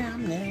 yum,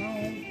 yum.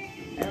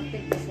 I don't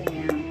think this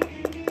thing now.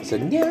 I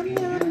said yum,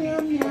 yum,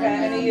 yum, yum. Okay,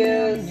 I'm gonna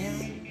use.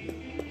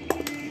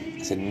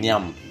 I said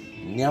yum.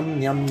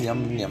 Yum, yum,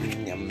 yum, yum,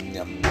 yum, yum,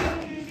 yum.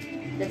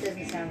 That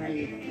doesn't sound right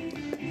either.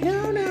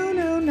 No, no,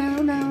 no,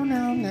 no, no,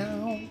 no,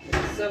 no.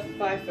 It's a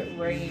 5-foot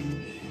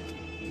range.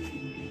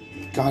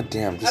 God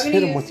damn, just I'm hit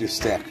gonna him use- with your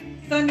stick.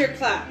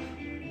 Thunderclap.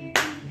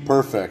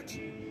 Perfect.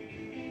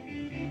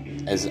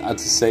 That's a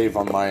save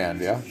on my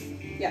end, yeah?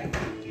 Yeah.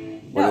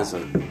 What No. is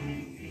it?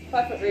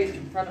 5-foot range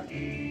in front of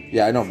me.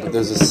 Yeah, I know, but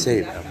there's a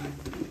save. That guy.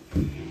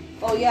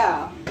 Oh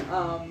yeah.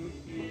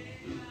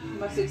 You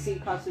must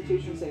exceed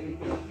Constitution saving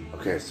throw.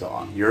 Okay,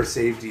 so your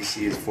save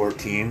DC is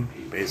 14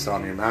 based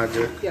on your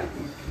magic. Yeah.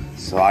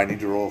 So I need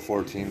to roll a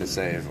 14 to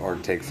save or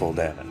take full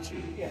damage.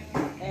 Yeah.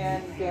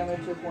 And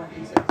damage of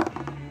 1d6.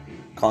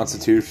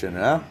 Constitution,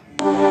 eh?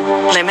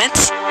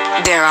 Limits?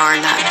 There are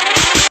none.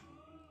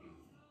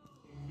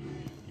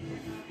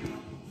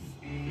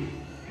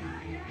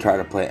 Try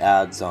to play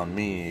ads on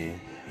me.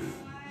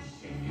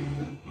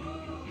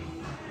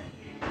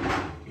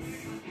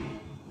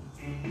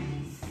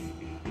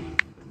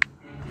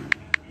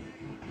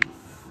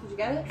 Did you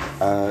get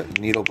it?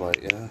 Needle blight,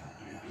 yeah.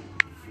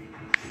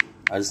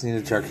 I just need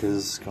to check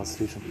his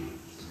constitution.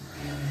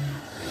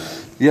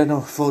 Yeah,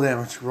 no, full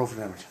damage. Roll for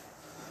damage.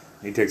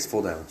 He takes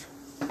full damage.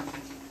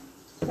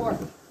 4.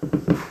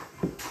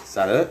 Is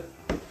that it?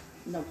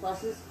 No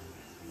pluses?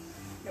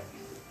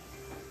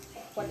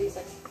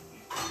 1d6.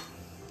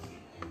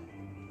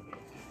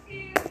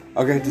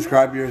 Okay,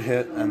 describe your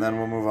hit and then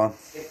we'll move on.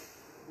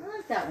 I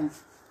like that one.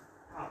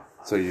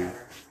 So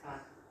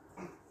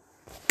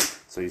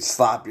you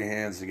slap your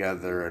hands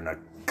together and a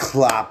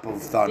clap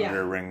of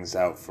thunder rings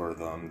out for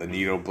them. The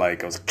needle blight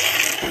goes,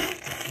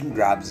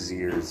 grabs his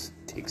ears,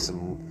 takes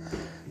some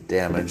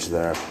damage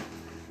there.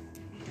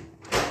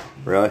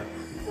 Really?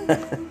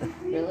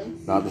 Really?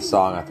 Not the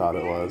song I thought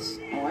it was.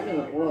 Oh, I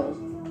knew it was.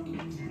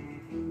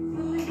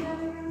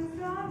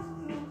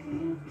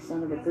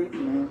 Son of a creep,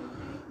 man.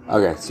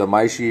 Okay, so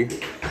Maishi,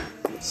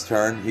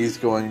 turn. He's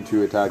going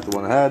to attack the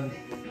one ahead.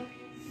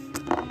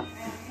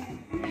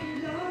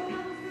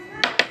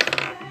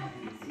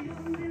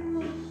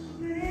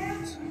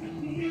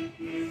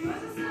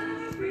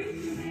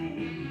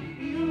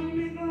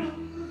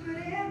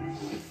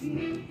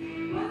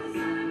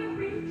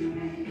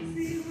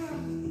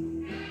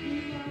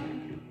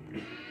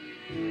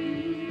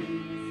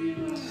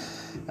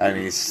 And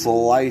he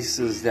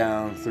slices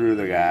down through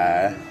the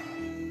guy,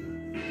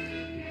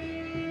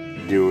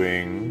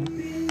 doing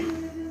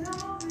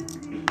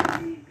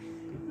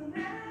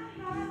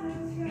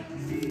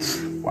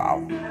Wow.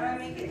 How do I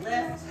make it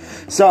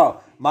lift?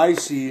 So,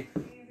 Maishi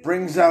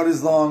brings out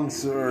his long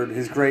sword,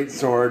 his great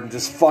sword, and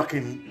just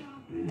fucking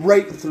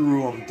right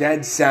through him,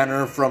 dead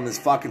center from his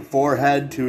fucking forehead to